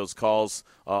can keep those calls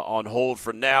on hold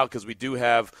for now because we do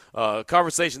have a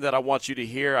conversation that I want you to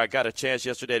hear. I got a chance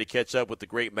yesterday to catch up with the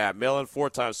great Matt Millen,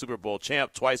 four-time Super Bowl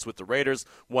champ, twice with the Raiders,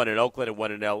 one in Oakland and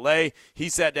one in L.A. He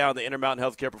sat down at the Intermountain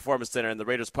Healthcare Performance Center in the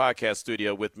Raiders podcast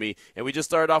studio with me, and we just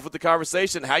started off with the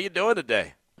conversation. How you doing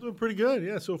today? Doing pretty good.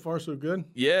 Yeah, so far so good.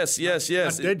 Yes.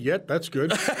 Not dead yet. That's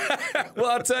good. Well,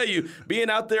 I'll tell you, being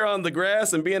out there on the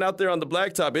grass and being out there on the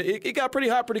blacktop, it got pretty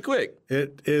hot pretty quick.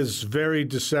 It is very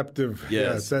deceptive.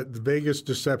 Yes. Yeah, it's the biggest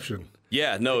deception.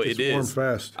 Yeah, no, it is. Warm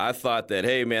fast. I thought that,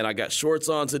 hey, man, I got shorts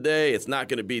on today. It's not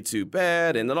going to be too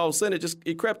bad. And then all of a sudden,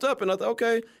 it crept up, and I thought,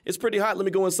 okay, it's pretty hot. Let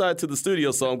me go inside to the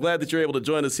studio. So I'm glad that you're able to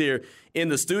join us here in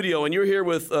the studio. And you're here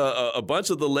with a bunch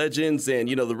of the legends. And,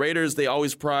 the Raiders, they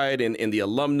always pride in the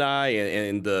alumni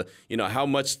and the, how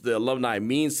much the alumni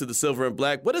means to the Silver and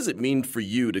Black. What does it mean for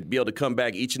you to be able to come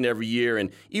back each and every year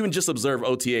and even just observe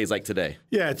OTAs like today?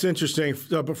 Yeah, it's interesting.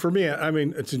 But for me,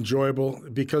 it's enjoyable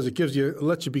because it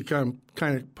lets you become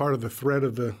kind of part of the thread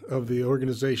of the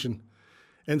organization.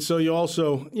 And so you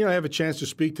also, have a chance to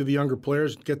speak to the younger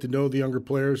players, get to know the younger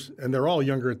players, and they're all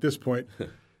younger at this point.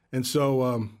 And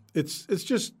so it's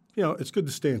just, it's good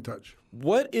to stay in touch.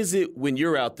 What is it when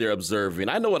you're out there observing?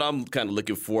 I know what I'm kind of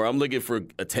looking for. I'm looking for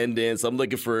attendance. I'm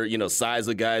looking for, size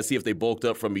of guys, see if they bulked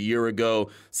up from a year ago,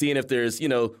 seeing if there's,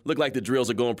 look like the drills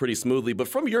are going pretty smoothly. But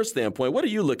from your standpoint, what are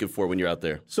you looking for when you're out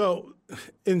there? So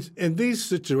in these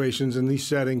situations, in these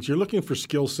settings, you're looking for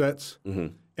skill sets,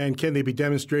 and can they be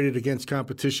demonstrated against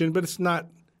competition? But it's not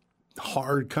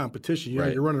hard competition.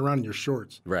 Right. You're running around in your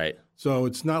shorts. Right. So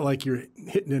it's not like you're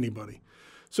hitting anybody.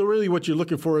 So really what you're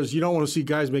looking for is you don't want to see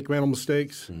guys make mental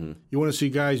mistakes. You want to see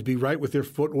guys be right with their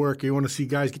footwork. You want to see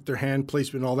guys get their hand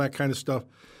placement and all that kind of stuff.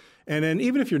 And then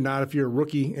even if you're a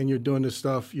rookie and you're doing this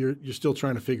stuff, you're still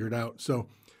trying to figure it out. So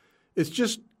it's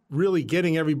just really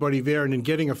getting everybody there and then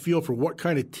getting a feel for what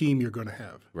kind of team you're going to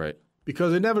have. Right.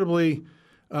 Because inevitably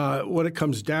what it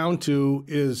comes down to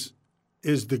is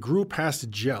the group has to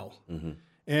gel.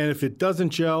 And if it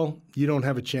doesn't gel, you don't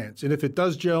have a chance. And if it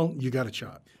does gel, you got a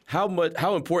shot.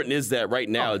 How important is that right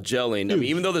now, gelling? Huge. I mean,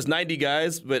 even though there's 90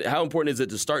 guys, but how important is it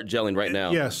to start gelling right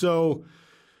now? Yeah, so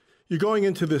you're going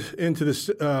into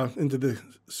the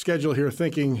schedule here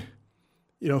thinking,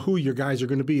 who your guys are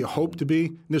going to be. You hope to be.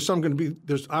 And there's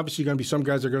obviously going to be some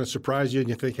guys that are going to surprise you, and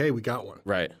you think, hey, we got one.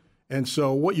 Right. And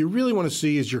so what you really want to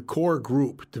see is your core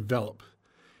group develop.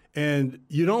 And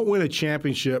you don't win a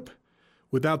championship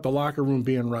without the locker room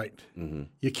being right.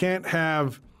 You can't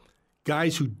have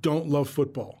guys who don't love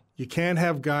football. You can't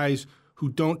have guys who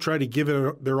don't try to give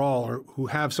it their all or who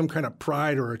have some kind of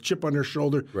pride or a chip on their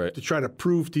shoulder to try to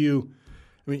prove to you.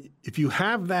 I mean, if you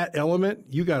have that element,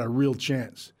 you got a real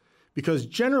chance. Because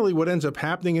generally what ends up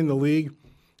happening in the league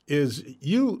is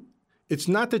it's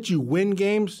not that you win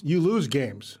games, you lose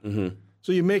games.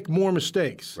 So you make more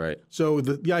mistakes. Right. So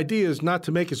the idea is not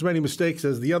to make as many mistakes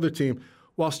as the other team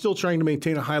while still trying to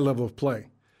maintain a high level of play.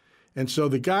 And so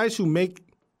the guys who make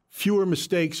fewer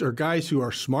mistakes are guys who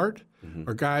are smart,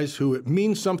 are guys who it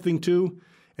means something to,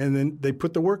 and then they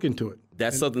put the work into it.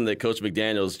 That's something that Coach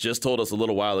McDaniels just told us a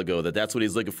little while ago, that's what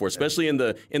he's looking for, especially in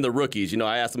the rookies.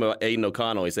 I asked him about Aiden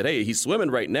O'Connell. He said, hey, he's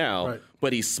swimming right now,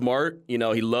 but he's smart. He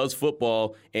loves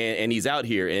football, and he's out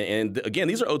here. And again,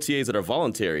 these are OTAs that are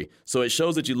voluntary, so it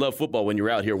shows that you love football when you're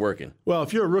out here working. Well,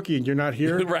 if you're a rookie and you're not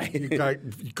here,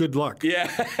 good luck.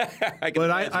 Yeah.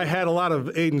 I had a lot of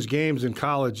Aiden's games in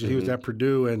college. He was at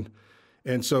Purdue,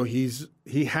 and so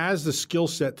he has the skill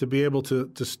set to be able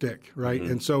to stick, right?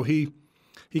 And so he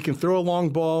can throw a long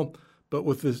ball, but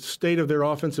with the state of their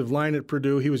offensive line at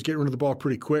Purdue, he was getting rid of the ball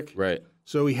pretty quick. Right.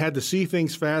 So he had to see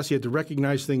things fast. He had to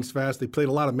recognize things fast. They played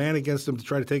a lot of man against him to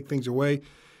try to take things away,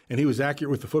 and he was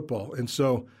accurate with the football. And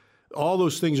so all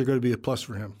those things are going to be a plus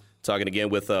for him. Talking again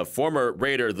with former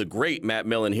Raider, the great Matt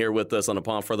Millen, here with us on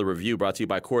Upon Further Review, brought to you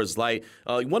by Coors Light.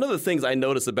 One of the things I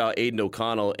noticed about Aiden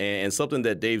O'Connell and something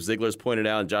that Dave Ziegler's pointed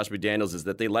out and Josh McDaniels is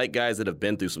that they like guys that have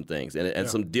been through some things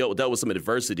and dealt with some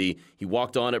adversity. He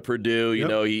walked on at Purdue.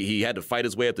 He had to fight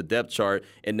his way up the depth chart,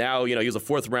 and now he was a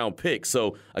fourth-round pick.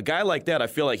 So a guy like that, I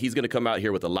feel like he's going to come out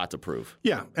here with a lot to prove.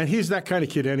 Yeah, and he's that kind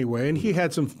of kid anyway. And he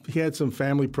had some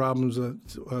family problems.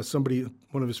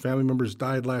 One of his family members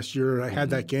died last year. I had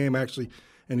that game actually,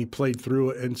 and he played through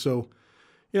it. And so,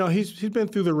 he's been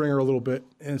through the ringer a little bit,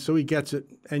 and so he gets it.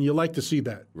 And you like to see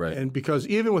that, right? And because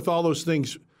even with all those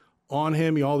things on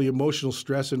him, all the emotional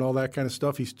stress and all that kind of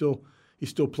stuff, he still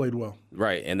played well.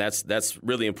 Right, and that's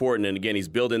really important. And again, he's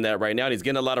building that right now, and he's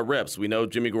getting a lot of reps. We know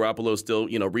Jimmy Garoppolo's still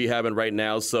rehabbing right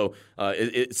now, so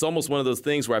it's almost one of those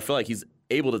things where I feel like he's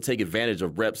able to take advantage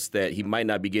of reps that he might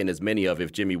not be getting as many of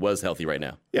if Jimmy was healthy right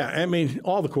now. Yeah, I mean,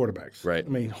 all the quarterbacks. Right. I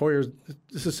mean, Hoyer's,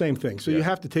 it's the same thing. So you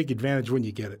have to take advantage when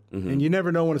you get it. And you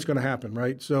never know when it's going to happen,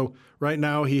 right? So right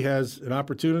now he has an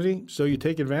opportunity, so you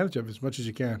take advantage of it as much as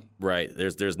you can. Right.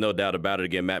 There's no doubt about it.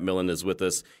 Again, Matt Millen is with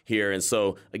us here. And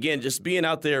so, again, just being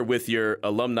out there with your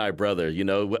alumni brother,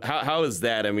 how is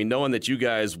that? I mean, knowing that you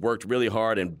guys worked really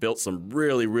hard and built some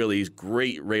really, really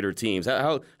great Raider teams,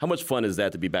 how much fun is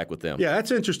that to be back with them? Yeah,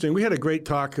 that's interesting. We had a great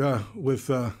talk with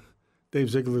Dave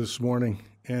Ziegler this morning,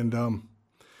 and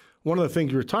one of the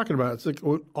things you were talking about, it's like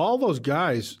all those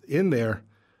guys in there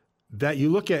that you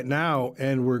look at now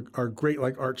and are great,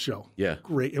 like Art Shell. Yeah.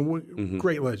 Great, and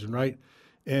great legend, right?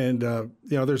 And,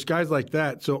 there's guys like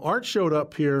that. So Art showed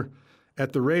up here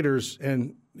at the Raiders,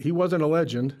 and he wasn't a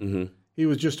legend. Mm-hmm. He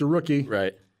was just a rookie.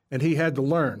 Right. And he had to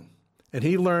learn. And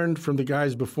he learned from the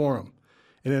guys before him.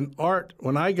 And then Art,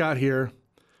 when I got here,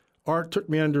 Art took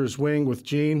me under his wing with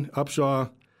Gene Upshaw,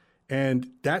 and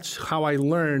that's how I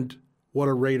learned what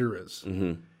a Raider is.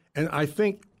 Mm-hmm. And I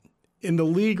think in the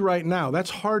league right now, that's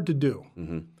hard to do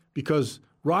because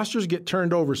rosters get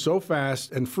turned over so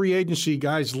fast, and free agency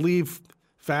guys leave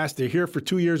fast. They're here for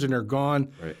 2 years and they're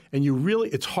gone. Right. And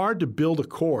it's hard to build a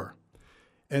core.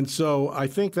 And so I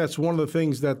think that's one of the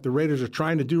things that the Raiders are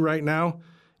trying to do right now.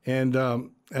 And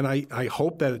I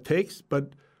hope that it takes.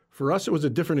 But for us, it was a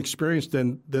different experience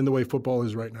than the way football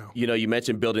is right now. You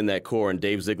mentioned building that core, and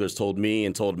Dave Ziegler's told me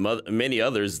and told many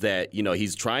others that,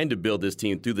 he's trying to build this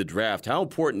team through the draft. How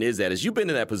important is that? As you've been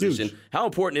in that position, huge. How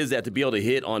important is that to be able to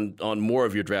hit on more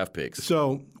of your draft picks?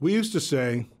 So we used to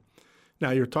say,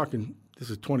 now you're talking, this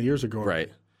is 20 years ago. Right.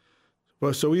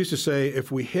 Well, so we used to say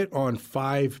if we hit on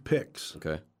 5 picks,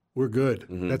 we're good.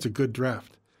 Mm-hmm. That's a good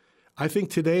draft. I think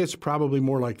today it's probably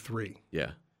more like 3.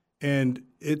 Yeah. And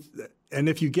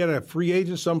if you get a free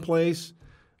agent someplace,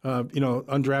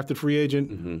 undrafted free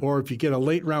agent, or if you get a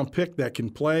late round pick that can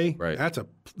play, that's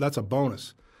a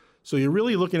bonus. So you're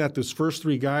really looking at those first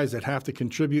 3 guys that have to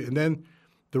contribute, and then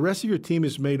the rest of your team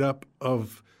is made up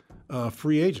of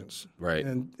free agents. Right.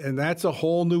 And that's a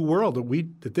whole new world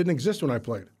that didn't exist when I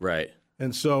played. Right.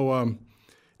 And so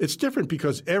it's different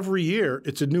because every year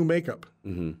it's a new makeup.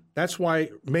 Mm-hmm. That's why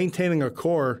maintaining a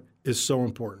core is so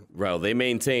important. Well, they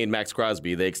maintained Max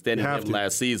Crosby. They extended him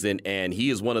last season, and he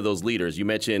is one of those leaders. You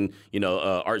mentioned,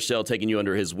 Art Shell taking you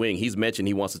under his wing. He's mentioned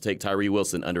he wants to take Tyree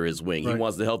Wilson under his wing. Right. He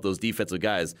wants to help those defensive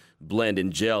guys blend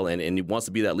and gel, and he wants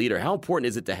to be that leader. How important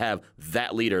is it to have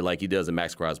that leader like he does in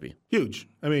Max Crosby? Huge.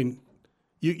 I mean,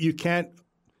 you can't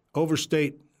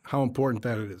overstate how important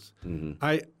that it is.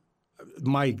 Mm-hmm.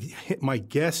 My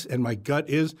guess and my gut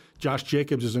is Josh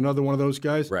Jacobs is another one of those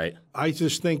guys. Right. I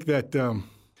just think that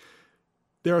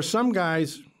there are some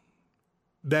guys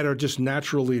that are just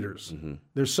natural leaders. Mm-hmm.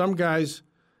 There's some guys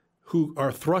who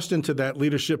are thrust into that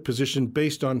leadership position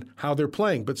based on how they're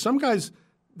playing. But some guys,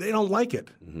 they don't like it.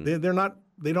 Mm-hmm.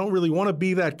 They don't really want to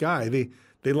be that guy.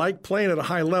 They like playing at a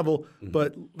high level,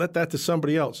 but let that to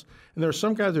somebody else. And there are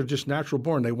some guys that are just natural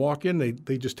born. They walk in,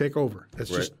 they just take over. That's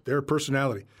just their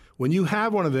personality. When you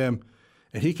have one of them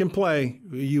and he can play,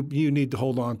 you need to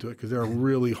hold on to it because they're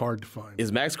really hard to find.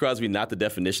 Is Max Crosby not the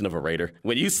definition of a Raider?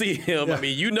 When you see him, I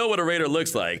mean, you know what a Raider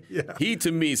looks like. Yeah. He,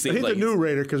 to me, seems like he's a new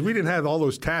Raider because we didn't have all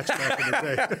those tats back in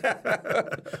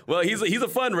the day. Well, he's a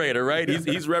fun Raider, right?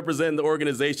 He's representing the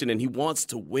organization, and he wants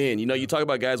to win. You talk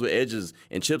about guys with edges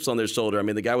and chips on their shoulder. I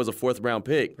mean, the guy was a 4th-round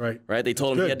pick, right? They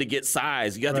told him he had to get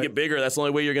size. You got to get bigger. That's the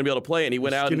only way you're going to be able to play. And he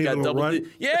went out and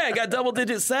got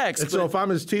double-digit sacks. And so if I'm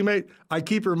his teammate, I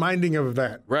keep reminding him of that.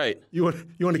 Right. You want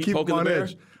to keep him on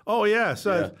edge. Oh, yeah.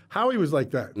 So Howie was like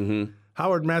that. Mm-hmm.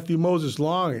 Howard Matthew Moses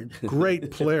Long,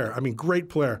 great player. I mean, great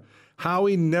player.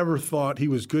 Howie never thought he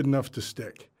was good enough to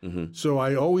stick. Mm-hmm. So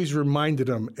I always reminded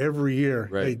him every year,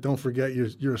 hey, don't forget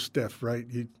you're a stiff, right?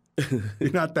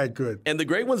 You're not that good. And the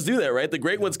great ones do that, right? The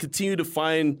great ones continue to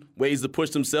find ways to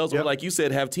push themselves, or like you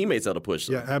said, have teammates out to push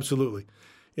them. Yeah, absolutely.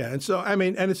 Yeah, and so, I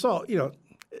mean, and it's all,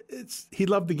 he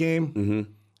loved the game. Mm-hmm.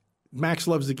 Max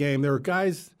loves the game. There are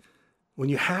guys, when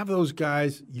you have those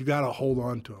guys, you got to hold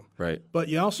on to them. Right. But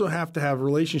you also have to have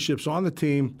relationships on the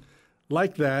team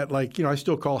like that. Like, I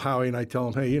still call Howie and I tell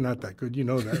him, hey, you're not that good. You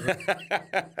know that,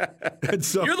 right? And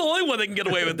so, you're the only one that can get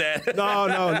away with that.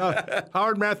 No.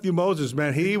 Howard Matthew Moses,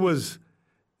 man, he was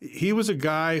a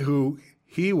guy who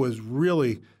he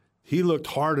looked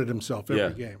hard at himself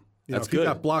every game. That's if he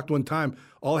got blocked one time,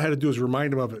 all I had to do was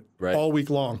remind him of it all week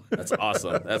long. That's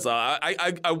awesome.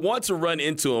 I want to run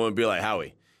into him and be like,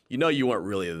 Howie, you weren't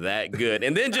really that good.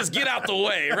 And then just get out the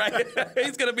way, right?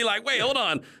 He's going to be like, wait, hold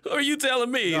on. Who are you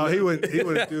telling me? No, he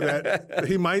wouldn't do that.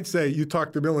 He might say, you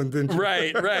talked to Millen, didn't you?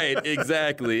 Right.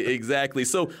 Exactly.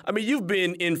 So, I mean, you've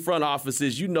been in front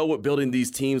offices. You know what building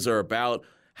these teams are about.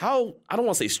 How, I don't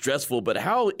want to say stressful, but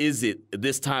how is it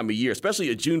this time of year, especially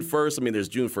at June 1st? I mean, there's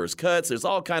June 1st cuts. There's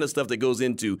all kind of stuff that goes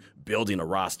into building a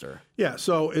roster. Yeah,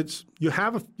 so you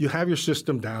have your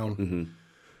system down. Mm-hmm.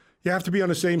 You have to be on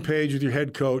the same page with your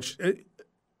head coach.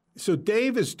 So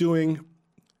Dave, if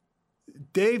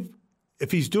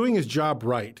he's doing his job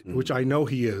right, mm-hmm. which I know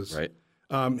he is, right.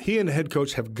 He and the head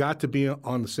coach have got to be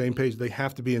on the same page. They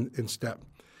have to be in step.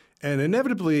 And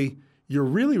inevitably, you're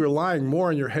really relying more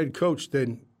on your head coach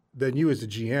than than you as the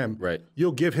GM. Right.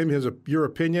 You'll give him your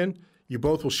opinion. You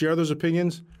both will share those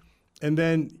opinions. And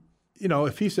then,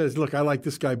 if he says, look, I like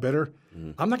this guy better,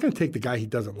 I'm not going to take the guy he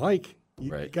doesn't like. You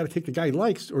got to take the guy he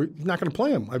likes, or you're not going to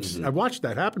play him. I've watched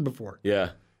that happen before.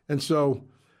 Yeah. And so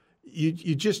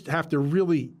you just have to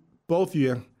really, both of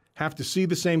you have to see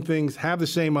the same things, have the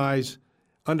same eyes,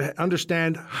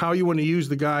 understand how you want to use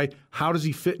the guy, how does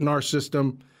he fit in our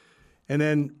system, and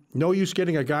then no use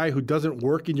getting a guy who doesn't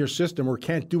work in your system or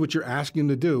can't do what you're asking him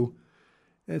to do.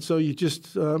 And so you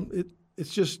just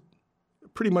it's just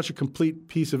pretty much a complete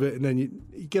piece of it, and then you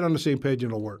get on the same page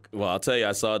and it'll work. Well, I'll tell you,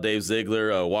 I saw Dave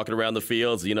Ziegler walking around the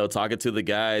fields, talking to the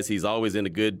guys. He's always in a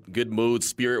good mood,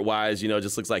 spirit-wise.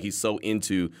 Just looks like he's so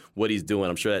into what he's doing.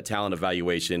 I'm sure that talent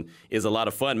evaluation is a lot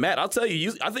of fun. Matt, I'll tell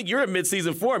you, I think you're in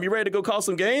mid-season form. You ready to go call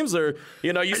some games, or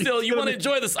you want to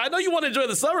enjoy this? I know you want to enjoy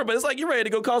the summer, but it's like you're ready to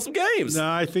go call some games.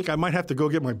 No, I think I might have to go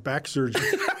get my back surgery.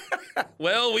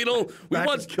 Well,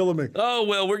 back is killing me. Oh,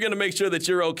 well, we're going to make sure that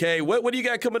you're okay. What do you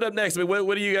got coming up next? I mean,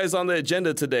 what are you guys on the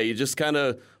agenda today? You just kind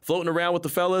of floating around with the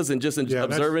fellas and just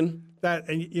observing?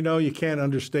 And you can't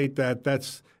understate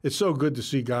that. It's so good to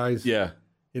see guys. Yeah.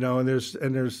 And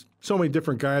there's so many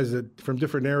different guys from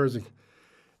different eras.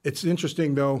 It's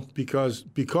interesting though because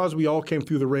we all came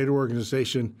through the Raider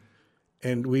organization,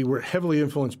 and we were heavily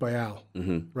influenced by Al,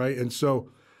 right? And so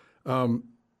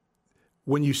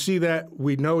when you see that,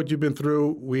 we know what you've been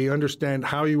through. We understand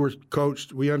how you were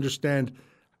coached. We understand,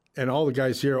 and all the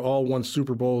guys here all won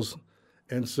Super Bowls,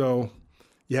 and so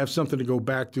you have something to go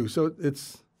back to. So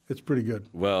it's pretty good.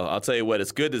 Well, I'll tell you what,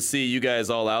 it's good to see you guys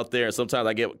all out there. Sometimes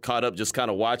I get caught up just kind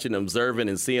of watching, observing,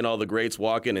 and seeing all the greats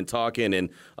walking and talking, and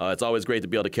it's always great to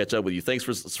be able to catch up with you. Thanks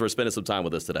for spending some time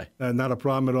with us today. Not a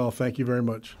problem at all. Thank you very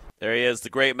much. There he is, the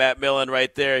great Matt Millen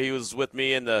right there. He was with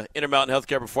me in the Intermountain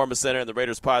Healthcare Performance Center in the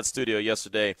Raiders Pod studio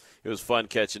yesterday. It was fun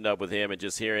catching up with him and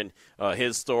just hearing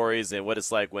his stories and what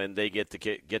it's like when they get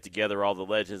together, all the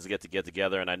legends get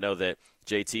together. And I know that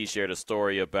JT shared a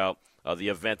story about the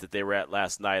event that they were at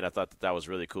last night. I thought that was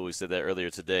really cool. He said that earlier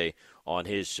today on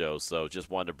his show. So just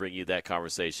wanted to bring you that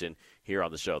conversation here on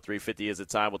the show. 3:50 is the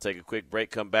time. We'll take a quick break,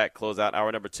 come back, close out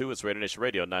hour number 2. It's Raider Nation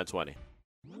Radio 920.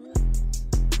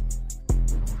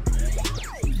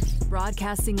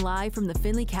 Broadcasting live from the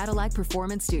Finley Cadillac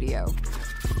Performance Studio.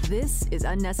 This is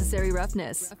Unnecessary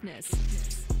Roughness.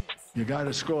 You got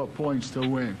to score points to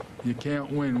win. You can't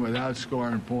win without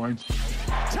scoring points.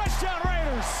 Touchdown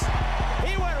Raiders!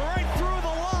 He went right through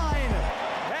the line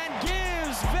and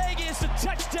gives Vegas a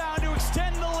touchdown to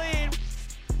extend the lead.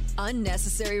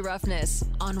 Unnecessary Roughness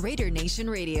on Raider Nation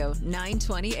Radio,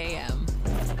 920 AM.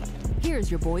 Here's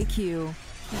your boy Q.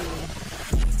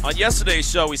 On yesterday's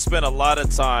show, we spent a lot of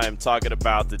time talking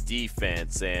about the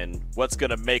defense and what's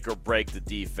going to make or break the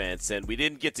defense. And we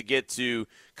didn't get to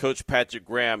Coach Patrick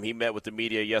Graham. He met with the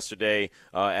media yesterday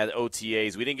at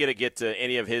OTAs. We didn't get to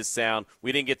any of his sound.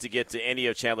 We didn't get to any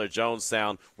of Chandler Jones'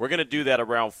 sound. We're going to do that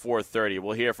around 4:30.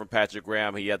 We'll hear from Patrick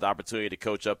Graham. He had the opportunity to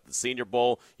coach up the Senior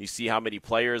Bowl. You see how many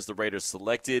players the Raiders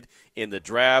selected in the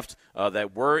draft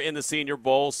that were in the Senior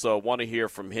Bowl. So want to hear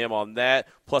from him on that,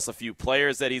 plus a few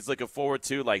players that he's looking forward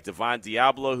to, like Devon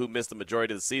Diablo, who missed the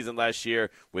majority of the season last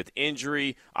year with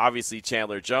injury. Obviously,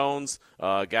 Chandler Jones,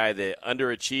 a guy that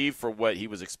underachieved for what he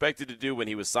was expected to do when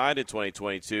he was signed in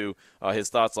 2022. His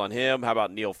thoughts on him. How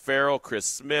about Neil Farrell, Chris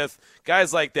Smith,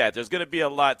 guys like that. There's going to be a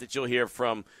lot that you'll hear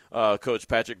from Coach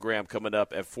Patrick Graham coming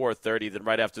up at 4:30. Then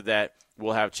right after that,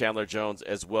 we'll have Chandler Jones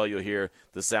as well. You'll hear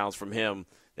the sounds from him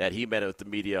that he met with the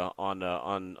media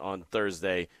on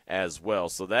Thursday as well.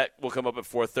 So that will come up at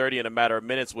 4:30. In a matter of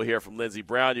minutes, we'll hear from Lindsey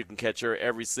Brown. You can catch her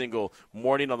every single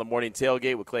morning on the Morning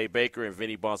Tailgate with Clay Baker and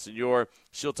Vinny Bonsignor.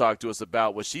 She'll talk to us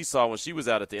about what she saw when she was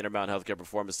out at the Intermountain Healthcare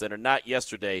Performance Center, not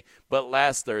yesterday, but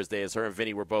last Thursday, as her and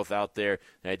Vinny were both out there.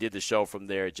 And I did the show from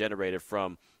there, generated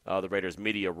from the Raiders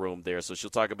media room there. So she'll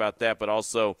talk about that, but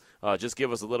also just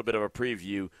give us a little bit of a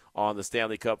preview on the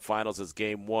Stanley Cup Finals, as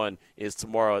Game 1 is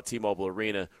tomorrow at T-Mobile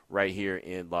Arena right here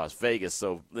in Las Vegas.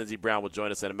 So Lindsey Brown will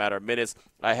join us in a matter of minutes.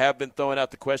 I have been throwing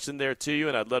out the question there to you,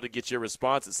 and I'd love to get your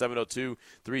response at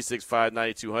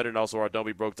 702-365-9200, and also our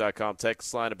don'tbebroke.com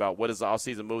text line about what is the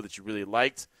offseason move that you really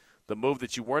liked, the move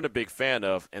that you weren't a big fan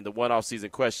of, and the one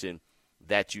offseason question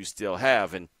that you still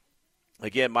have. And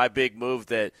again, my big move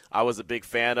that I was a big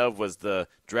fan of was the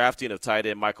drafting of tight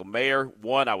end Michael Mayer.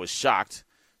 One, I was shocked,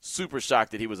 super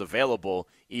shocked that he was available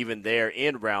even there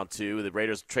in round 2. The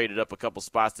Raiders traded up a couple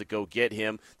spots to go get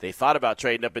him. They thought about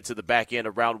trading up into the back end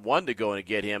of round 1 to go and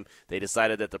get him. They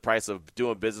decided that the price of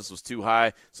doing business was too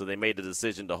high, so they made the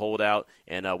decision to hold out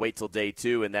and wait till day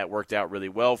 2, and that worked out really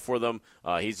well for them.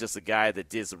 He's just a guy that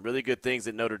did some really good things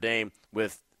at Notre Dame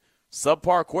with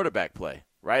subpar quarterback play,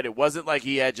 right? It wasn't like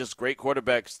he had just great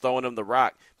quarterbacks throwing him the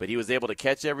rock, but he was able to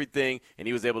catch everything, and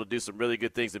he was able to do some really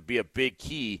good things and be a big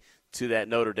key to that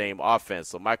Notre Dame offense.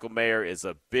 So Michael Mayer is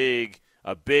a big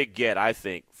get, I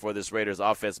think, for this Raiders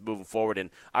offense moving forward. And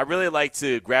I really like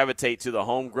to gravitate to the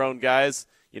homegrown guys.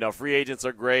 Free agents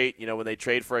are great. When they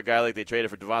trade for a guy like they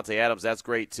traded for Devontae Adams, that's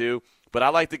great too. But I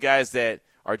like the guys that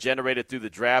are generated through the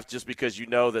draft just because you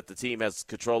know that the team has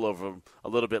control over them a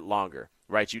little bit longer,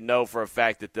 right? You know for a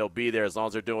fact that they'll be there as long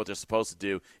as they're doing what they're supposed to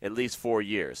do at least 4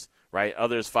 years, right?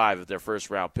 Others 5 if they're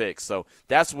first-round picks. So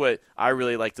that's what I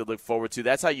really like to look forward to.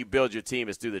 That's how you build your team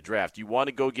is through the draft. You want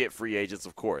to go get free agents,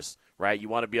 of course, right? You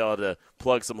want to be able to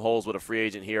plug some holes with a free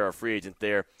agent here or a free agent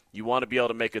there. You want to be able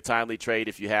to make a timely trade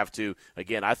if you have to.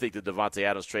 Again, I think the Devontae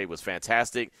Adams trade was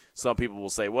fantastic. Some people will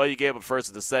say, well, you gave up first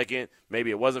and the second. Maybe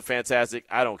it wasn't fantastic.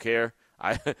 I don't care.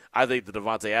 I think the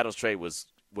Devontae Adams trade was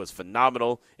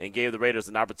phenomenal and gave the Raiders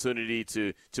an opportunity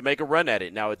to make a run at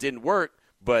it. Now, it didn't work,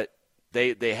 but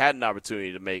they had an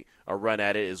opportunity to make a run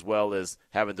at it, as well as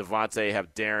having Devontae,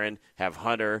 have Darren, have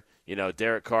Hunter.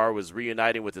 Derek Carr was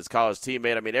reuniting with his college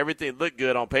teammate. I mean, everything looked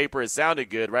good on paper. It sounded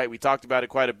good, right? We talked about it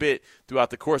quite a bit throughout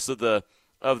the course of the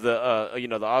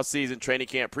off-season, training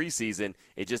camp, preseason.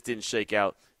 It just didn't shake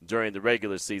out during the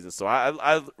regular season. So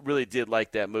I really did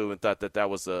like that move and thought that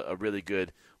was a really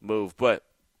good move. But,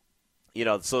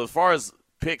 so as far as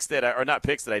picks that not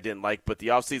picks that I didn't like, but the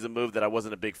offseason move that I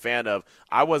wasn't a big fan of.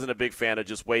 I wasn't a big fan of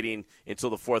just waiting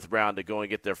until the 4th round to go and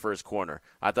get their first corner.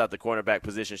 I thought the cornerback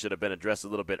position should have been addressed a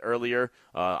little bit earlier.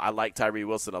 I like Tyree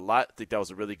Wilson a lot. I think that was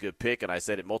a really good pick, and I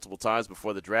said it multiple times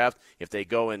before the draft. If they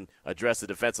go and address the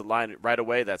defensive line right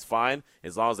away, that's fine,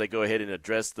 as long as they go ahead and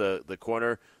address the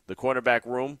cornerback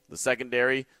room, the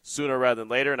secondary, sooner rather than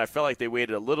later. And I felt like they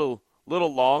waited a little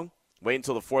long, wait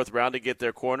until the 4th round to get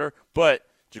their corner, but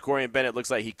Jacorian Bennett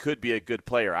looks like he could be a good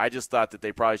player. I just thought that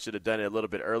they probably should have done it a little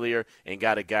bit earlier and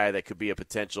got a guy that could be a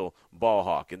potential ball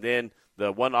hawk. And then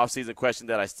the one offseason question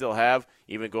that I still have,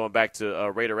 even going back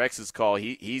to Raider X's call,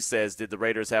 he says, did the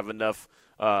Raiders have enough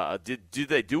did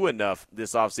they do enough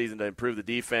this offseason to improve the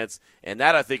defense? And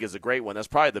that, I think, is a great one. That's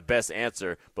probably the best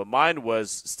answer. But mine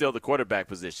was still the quarterback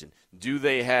position. Do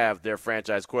they have their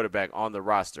franchise quarterback on the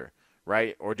roster,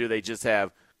 right? Or do they just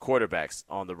have quarterbacks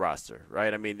on the roster,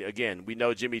 right? I mean, again, we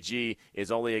know Jimmy G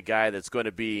is only a guy that's going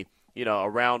to be,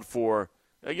 around for,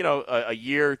 a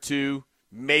year, 2,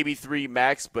 maybe 3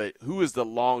 max, but who is the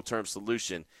long-term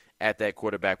solution at that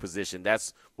quarterback position?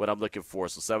 That's what I'm looking for.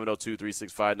 So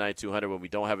 702-365-9200 when we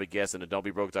don't have a guest, and the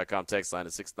don'tbebroke.com text line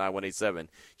is 69187,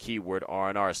 keyword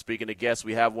R&R. Speaking of guests,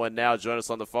 we have one now. Join us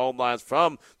on the phone lines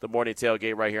from the Morning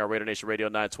Tailgate right here on Raider Nation Radio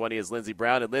 920 is Lindsey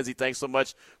Brown. And Lindsey, thanks so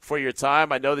much for your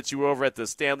time. I know that you were over at the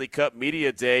Stanley Cup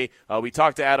Media Day. We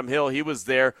talked to Adam Hill. He was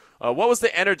there. What was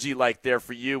the energy like there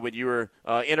for you when you were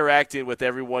interacting with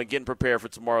everyone, getting prepared for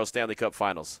tomorrow's Stanley Cup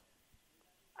Finals?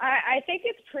 I think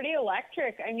it's pretty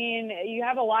electric. I mean, you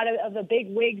have a lot of the big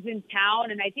wigs in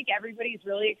town, and I think everybody's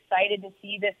really excited to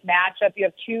see this matchup. You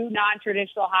have 2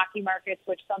 non-traditional hockey markets,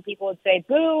 which some people would say,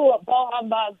 boo, ball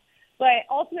humbug. But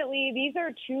ultimately, these are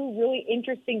 2 really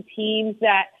interesting teams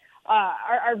that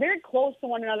are very close to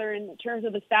one another in terms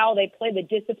of the style they play, the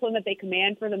discipline that they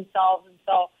command for themselves. And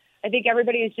so I think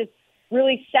everybody is just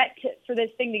really set for this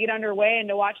thing to get underway and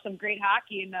to watch some great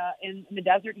hockey in the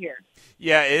desert here.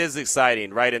 Yeah, it is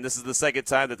exciting, right? And this is the second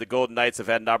time that the Golden Knights have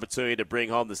had an opportunity to bring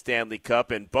home the Stanley Cup.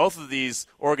 And both of these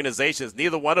organizations,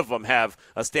 neither one of them have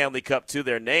a Stanley Cup to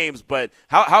their names. But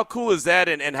how cool is that,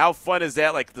 and how fun is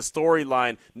that, like the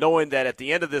storyline, knowing that at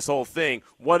the end of this whole thing,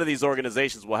 one of these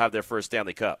organizations will have their first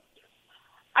Stanley Cup?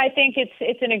 I think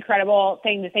it's an incredible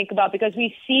thing to think about, because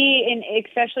we see,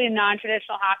 especially in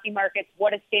non-traditional hockey markets,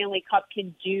 what a Stanley Cup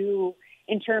can do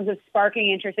in terms of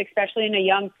sparking interest, especially in a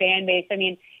young fan base. I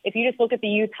mean, if you just look at the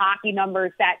youth hockey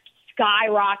numbers that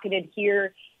skyrocketed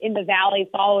here in the Valley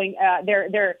following their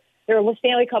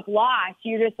Stanley Cup loss,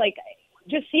 you're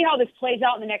just see how this plays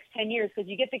out in the next 10 years, because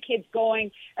you get the kids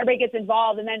going, everybody gets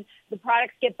involved, and then the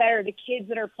products get better, the kids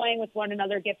that are playing with one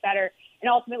another get better, and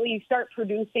ultimately you start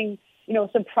producing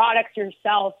some products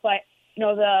yourself. But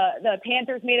the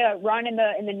Panthers made a run in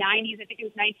the 90s. I think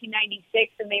it was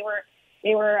 1996, and they were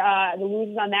the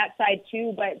losers on that side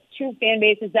too. But 2 fan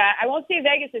bases that I won't say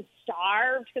Vegas is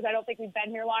starved, because I don't think we've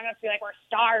been here long enough to be like we're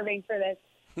starving for this.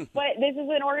 But this is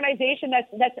an organization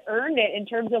that's earned it in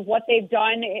terms of what they've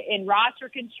done in roster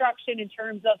construction, in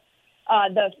terms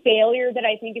of the failure that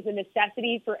I think is a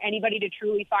necessity for anybody to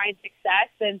truly find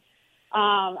success. And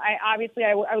I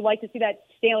would like to see that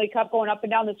Stanley Cup going up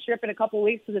and down the strip in a couple of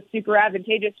weeks, because it's super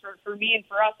advantageous for me and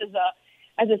for us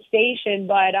as a station.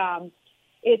 But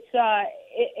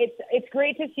it's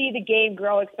great to see the game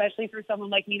grow, especially for someone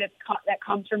like me that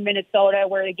comes from Minnesota,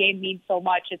 where the game means so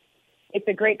much. It's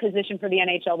a great position for the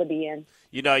NHL to be in.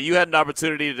 You know, you had an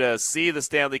opportunity to see the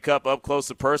Stanley Cup up close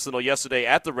and personal yesterday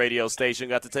at the radio station.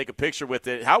 Got to take a picture with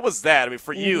it. How was that? I mean,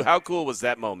 for you, how cool was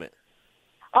that moment?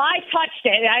 I touched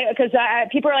it because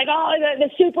people are like, oh, the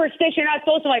superstition, you're not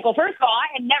supposed to. I'm like, well, first of all,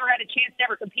 I had never had a chance to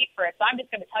ever compete for it, so I'm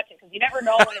just going to touch it because you never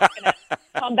know when it's going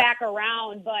to come back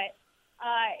around. But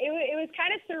it was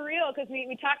kind of surreal because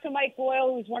we talked to Mike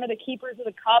Boyle, who's one of the keepers of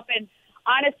the Cup, and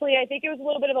honestly, I think it was a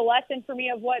little bit of a lesson for me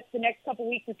of what the next couple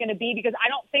weeks is going to be because I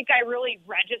don't think I really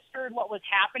registered what was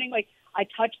happening. Like, I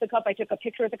touched the Cup, I took a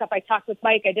picture of the Cup, I talked with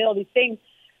Mike, I did all these things,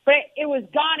 but it was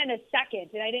gone in a second,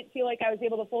 and I didn't feel like I was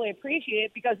able to fully appreciate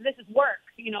it because this is work.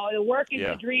 You know, the work is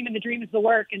the dream, and the dream is the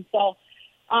work, and so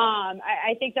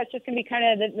I think that's just going to be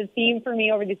kind of the theme for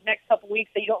me over these next couple weeks,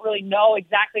 that you don't really know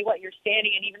exactly what you're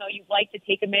standing in, even though you'd like to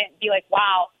take a minute and be like,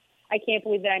 wow, I can't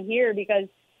believe that I'm here, because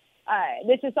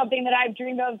this is something that I've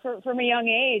dreamed of from a young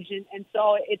age, and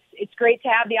so it's great to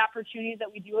have the opportunities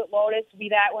that we do at Lotus, be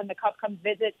that when the Cup comes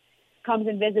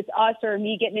and visits us, or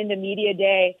me getting into media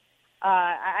day.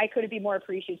 I couldn't be more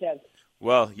appreciative.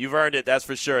 Well, you've earned it, that's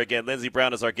for sure. Again, Lindsey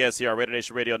Brown is our guest here on Raider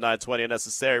Nation Radio 920,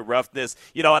 Unnecessary Roughness.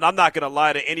 You know, and I'm not going to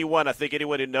lie to anyone. I think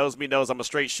anyone who knows me knows I'm a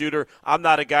straight shooter. I'm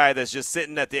not a guy that's just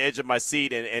sitting at the edge of my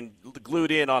seat and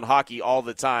glued in on hockey all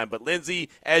the time. But, Lindsey,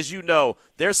 as you know,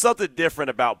 there's something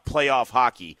different about playoff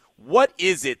hockey. What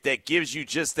is it that gives you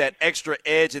just that extra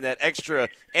edge and that extra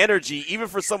energy, even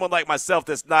for someone like myself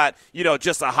that's not, you know,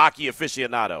 just a hockey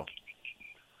aficionado?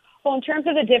 Well, in terms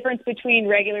of the difference between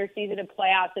regular season and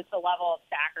playoffs, it's the level of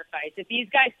sacrifice. If these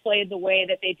guys played the way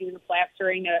that they do in the playoffs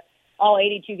during all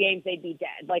 82 games, they'd be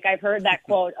dead. Like, I've heard that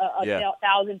quote a 1,000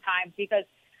 times, because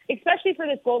especially for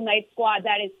this Golden Knights squad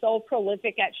that is so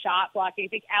prolific at shot blocking. I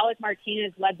think Alec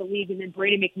Martinez led the league, and then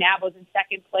Brady McNabb was in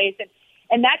second place.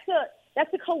 And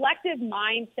that's a collective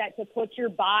mindset to put your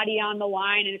body on the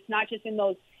line, and it's not just in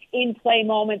those in-play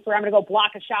moments where I'm going to go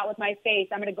block a shot with my face.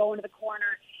 I'm going to go into the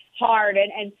corner hard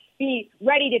and be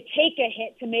ready to take a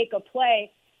hit to make a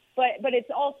play, but it's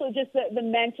also just the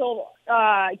mental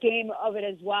game of it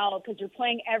as well, because you're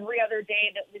playing every other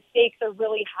day. The stakes are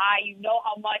really high. You know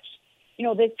how much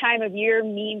this time of year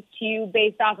means to you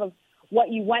based off of what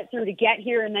you went through to get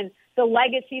here, and then the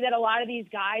legacy that a lot of these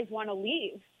guys want to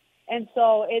leave. And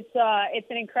so it's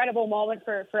an incredible moment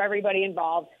for everybody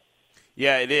involved.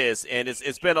 Yeah, it is, and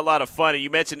it's been a lot of fun. And you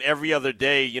mentioned every other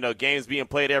day, games being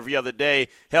played every other day.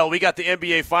 Hell, we got the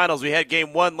NBA Finals. We had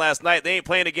Game 1 last night. They ain't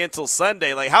playing again until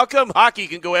Sunday. Like, how come hockey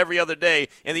can go every other day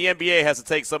and the NBA has to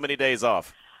take so many days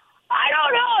off? I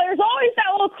don't know. There's always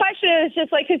that little question. It's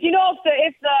just like, because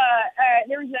if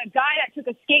there was a guy that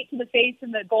took a skate to the face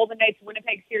in the Golden Knights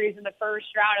Winnipeg series in the first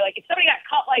round, like, if somebody got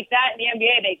cut like that in the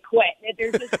NBA, they quit.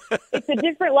 It's a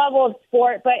different level of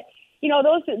sport, but.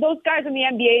 Those guys on the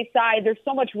NBA side, there's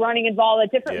so much running involved, a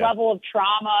different level of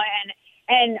trauma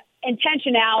and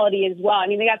intentionality as well. I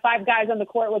mean, they got 5 guys on the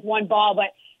court with 1 ball,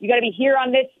 but you got to be here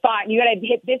on this spot, and you got to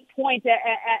hit this point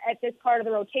at this part of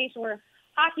the rotation, where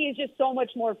hockey is just so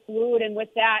much more fluid, and with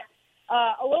that,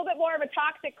 a little bit more of a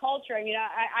toxic culture. I mean,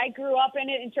 I grew up in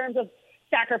it in terms of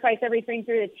sacrifice everything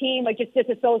through the team, like just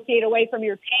disassociate away from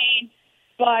your pain,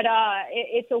 but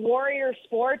it's a warrior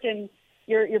sport, and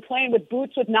You're playing with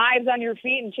boots with knives on your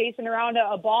feet and chasing around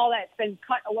a ball that's been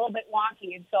cut a little bit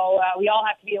wonky. And so we all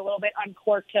have to be a little bit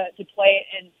uncorked to play it,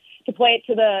 and to play it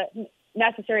to the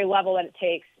necessary level that it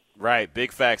takes. Right.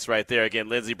 Big facts right there. Again,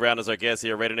 Lindsey Brown is our guest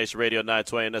here, Raider Nation Radio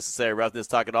 920, Unnecessary Roughness,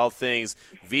 talking all things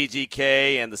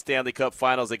VGK and the Stanley Cup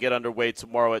Finals that get underway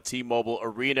tomorrow at T-Mobile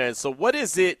Arena. And so what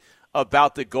is it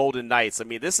about the Golden Knights? I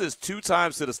mean, this is 2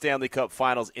 times to the Stanley Cup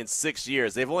Finals in 6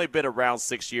 years. They've only been around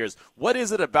 6 years. What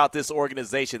is it about this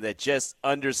organization that just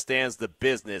understands the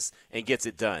business and gets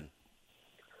it done?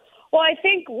 Well, I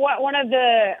think one of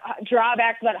the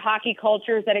drawbacks about hockey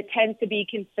culture is that it tends to be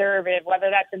conservative, whether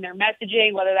that's in their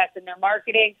messaging, whether that's in their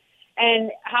marketing,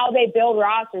 and how they build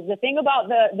rosters. The thing about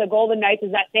the Golden Knights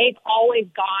is that they've always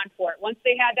gone for it. Once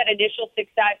they had that initial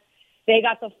success, they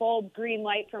got the full green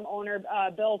light from owner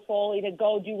Bill Foley to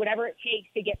go do whatever it takes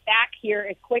to get back here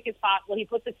as quick as possible. He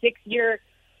puts a 6-year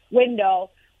window,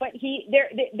 but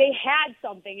they had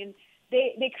something, and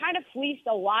they kind of fleeced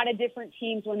a lot of different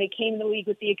teams when they came in the league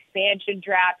with the expansion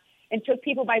draft and took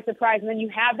people by surprise. And then you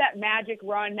have that magic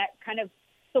run that kind of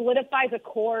solidifies a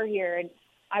core here. And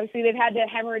obviously they've had to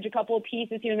hemorrhage a couple of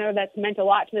pieces here and there that's meant a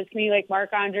lot to this community, like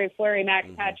Marc-Andre Fleury, Max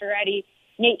Pacioretty,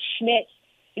 Nate Schmidt.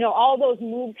 All those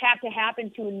moves have to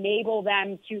happen to enable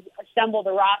them to assemble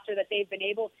the roster that they've been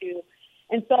able to.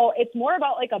 And so it's more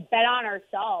about like a bet on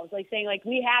ourselves, like saying like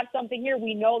we have something here,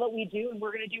 we know that we do, and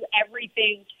we're going to do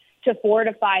everything to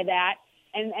fortify that.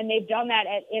 And they've done that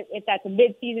if that's a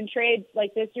mid-season trade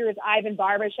like this year with Ivan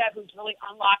Barbashev, who's really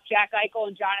unlocked Jack Eichel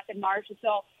and Jonathan Marchessault.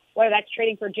 So whether that's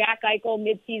trading for Jack Eichel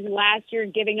mid-season last year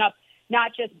and giving up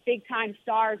not just big-time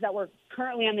stars that were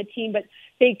currently on the team, but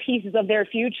big pieces of their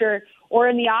future, or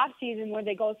in the offseason where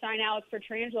they go sign Alex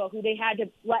Pietrangelo, who they had to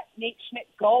let Nate Schmidt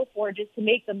go for just to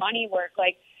make the money work.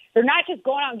 Like, they're not just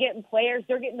going out and getting players,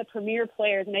 they're getting the premier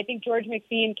players. And I think George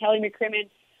McPhee and Kelly McCrimmon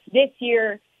this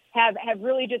year have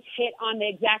really just hit on the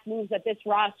exact moves that this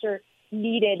roster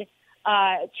needed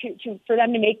for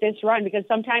them to make this run, because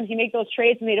sometimes you make those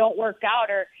trades and they don't work out,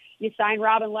 or you sign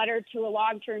Robin Leonard to a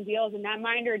long-term deal as a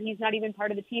netminder, and he's not even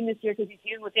part of the team this year because he's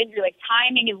dealing with injury. Like,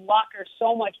 timing and luck are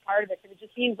so much part of it. And it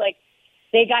just seems like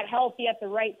they got healthy at the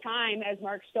right time as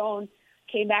Mark Stone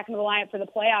came back into the lineup for the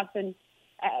playoffs, and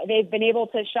they've been able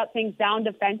to shut things down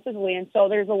defensively. And so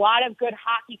there's a lot of good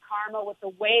hockey karma with the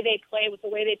way they play, with the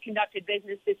way they've conducted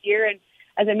business this year. And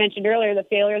as I mentioned earlier, the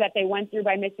failure that they went through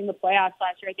by missing the playoffs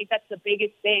last year, I think that's the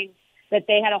biggest thing, that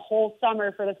they had a whole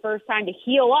summer for the first time to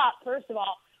heal up, first of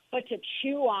all, but to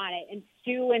chew on it and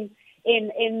stew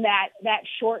in that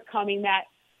shortcoming that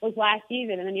was last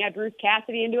season. And then you had Bruce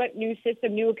Cassidy into it, new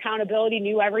system, new accountability,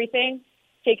 new everything,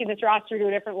 taking this roster to a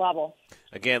different level.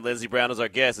 Again, Lindsey Brown is our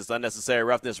guest. It's Unnecessary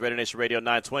Roughness, Raider Nation Radio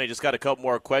 920. Just got a couple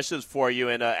more questions for you.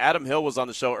 And Adam Hill was on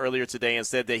the show earlier today and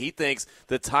said that he thinks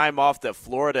the time off that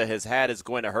Florida has had is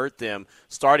going to hurt them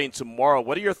starting tomorrow.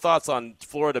 What are your thoughts on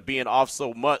Florida being off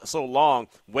so long,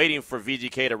 waiting for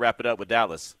VGK to wrap it up with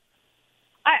Dallas?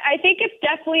 I think it's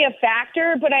definitely a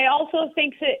factor, but I also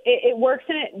think that it works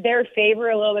in their favor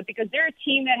a little bit, because they're a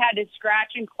team that had to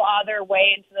scratch and claw their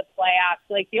way into the playoffs.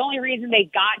 Like, the only reason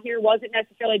they got here wasn't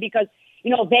necessarily because,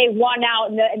 they won out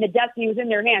and the destiny was in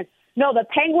their hands. No, the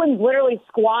Penguins literally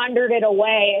squandered it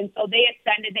away, and so they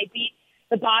ascended. They beat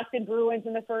the Boston Bruins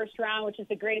in the first round, which is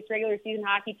the greatest regular season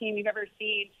hockey team you've ever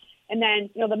seen. And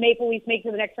then, the Maple Leafs make it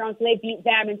to the next round, so they beat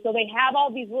them. And so they have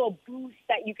all these little boosts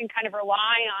that you can kind of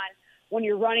rely on when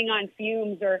you're running on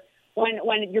fumes, or when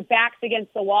your back's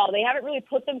against the wall. They haven't really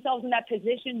put themselves in that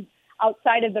position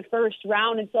outside of the first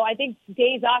round. And so I think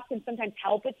days off can sometimes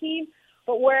help a team.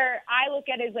 But where I look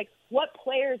at it is, like, what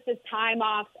players does time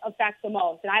off affect the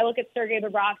most? And I look at Sergei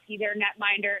Bobrovsky, their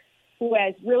netminder, who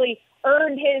has really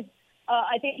earned his,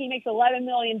 I think he makes $11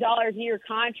 million a year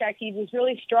contract. He was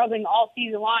really struggling all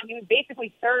season long. He was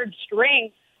basically third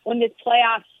string when this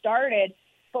playoff started.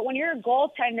 But when you're a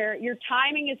goaltender, your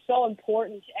timing is so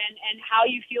important, and how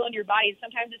you feel in your body.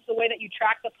 Sometimes it's the way that you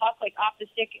track the puck, like off the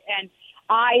stick and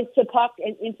eyes to puck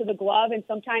and into the glove. And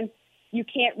sometimes you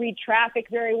can't read traffic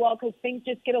very well because things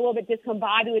just get a little bit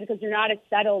discombobulated because you're not as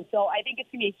settled. So I think it's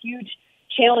going to be a huge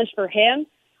challenge for him.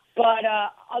 But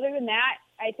other than that,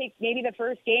 I think maybe the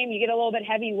first game you get a little bit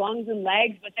heavy lungs and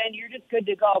legs, but then you're just good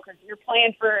to go because you're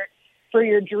playing for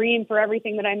your dream, for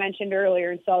everything that I mentioned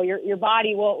earlier. And so your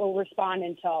body will respond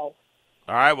in tow.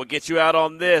 All right, we'll get you out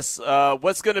on this.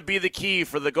 What's going to be the key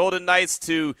for the Golden Knights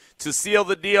to seal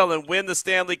the deal and win the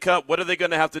Stanley Cup? What are they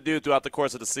going to have to do throughout the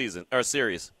course of the season or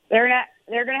series? They're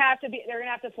going to have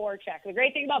to forecheck. The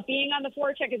great thing about being on the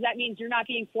forecheck is that means you're not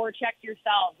being forechecked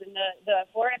yourselves. And the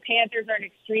Florida Panthers are an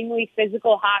extremely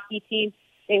physical hockey team.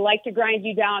 They like to grind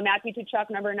you down. Matthew Tkachuk,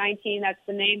 number 19, that's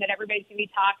the name that everybody's going to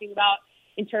be talking about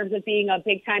in terms of being a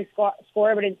big-time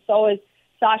scorer, but so is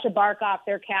Sasha Barkov,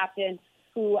 their captain,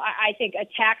 who I think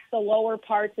attacks the lower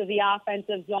parts of the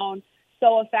offensive zone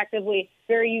so effectively,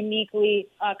 very uniquely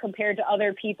compared to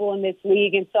other people in this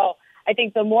league. And so I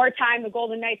think the more time the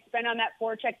Golden Knights spend on that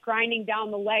forecheck, grinding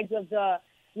down the legs of the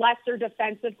lesser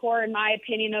defensive core, in my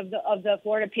opinion, of the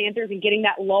Florida Panthers, and getting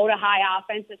that low to high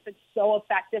offense that's been so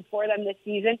effective for them this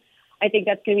season, I think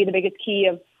that's going to be the biggest key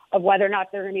of whether or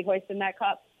not they're going to be hoisting that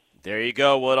cup. There you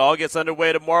go. Well, it all gets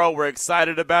underway tomorrow. We're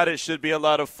excited about it. Should be a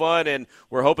lot of fun, and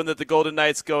we're hoping that the Golden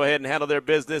Knights go ahead and handle their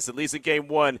business, at least in Game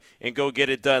 1, and go get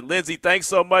it done. Lindsey, thanks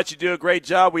so much. You do a great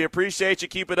job. We appreciate you.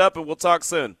 Keep it up, and we'll talk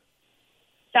soon.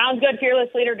 Sounds good, fearless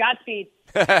leader. Godspeed.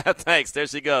 Thanks. There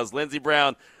she goes. Lindsey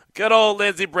Brown. Good old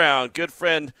Lindsey Brown, good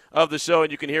friend of the show,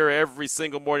 and you can hear her every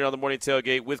single morning on the Morning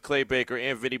Tailgate with Clay Baker,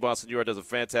 and Vinny Bonsignore does a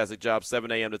fantastic job,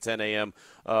 7 a.m. to 10 a.m.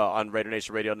 On Raider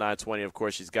Nation Radio 920. Of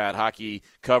course, she's got hockey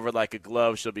covered like a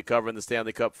glove. She'll be covering the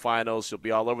Stanley Cup Finals. She'll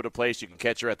be all over the place. You can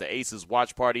catch her at the Aces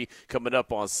watch party coming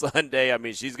up on Sunday. I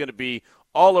mean, she's going to be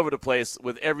all over the place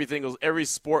with every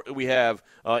sport that we have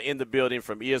in the building,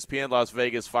 from ESPN Las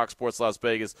Vegas, Fox Sports Las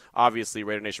Vegas, obviously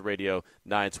Raider Nation Radio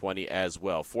 920 as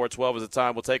well. 4:12 is the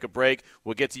time. We'll take a break.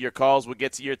 We'll get to your calls. We'll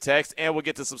get to your texts, and we'll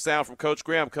get to some sound from Coach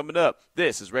Graham coming up.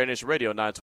 This is Raider Nation Radio 920.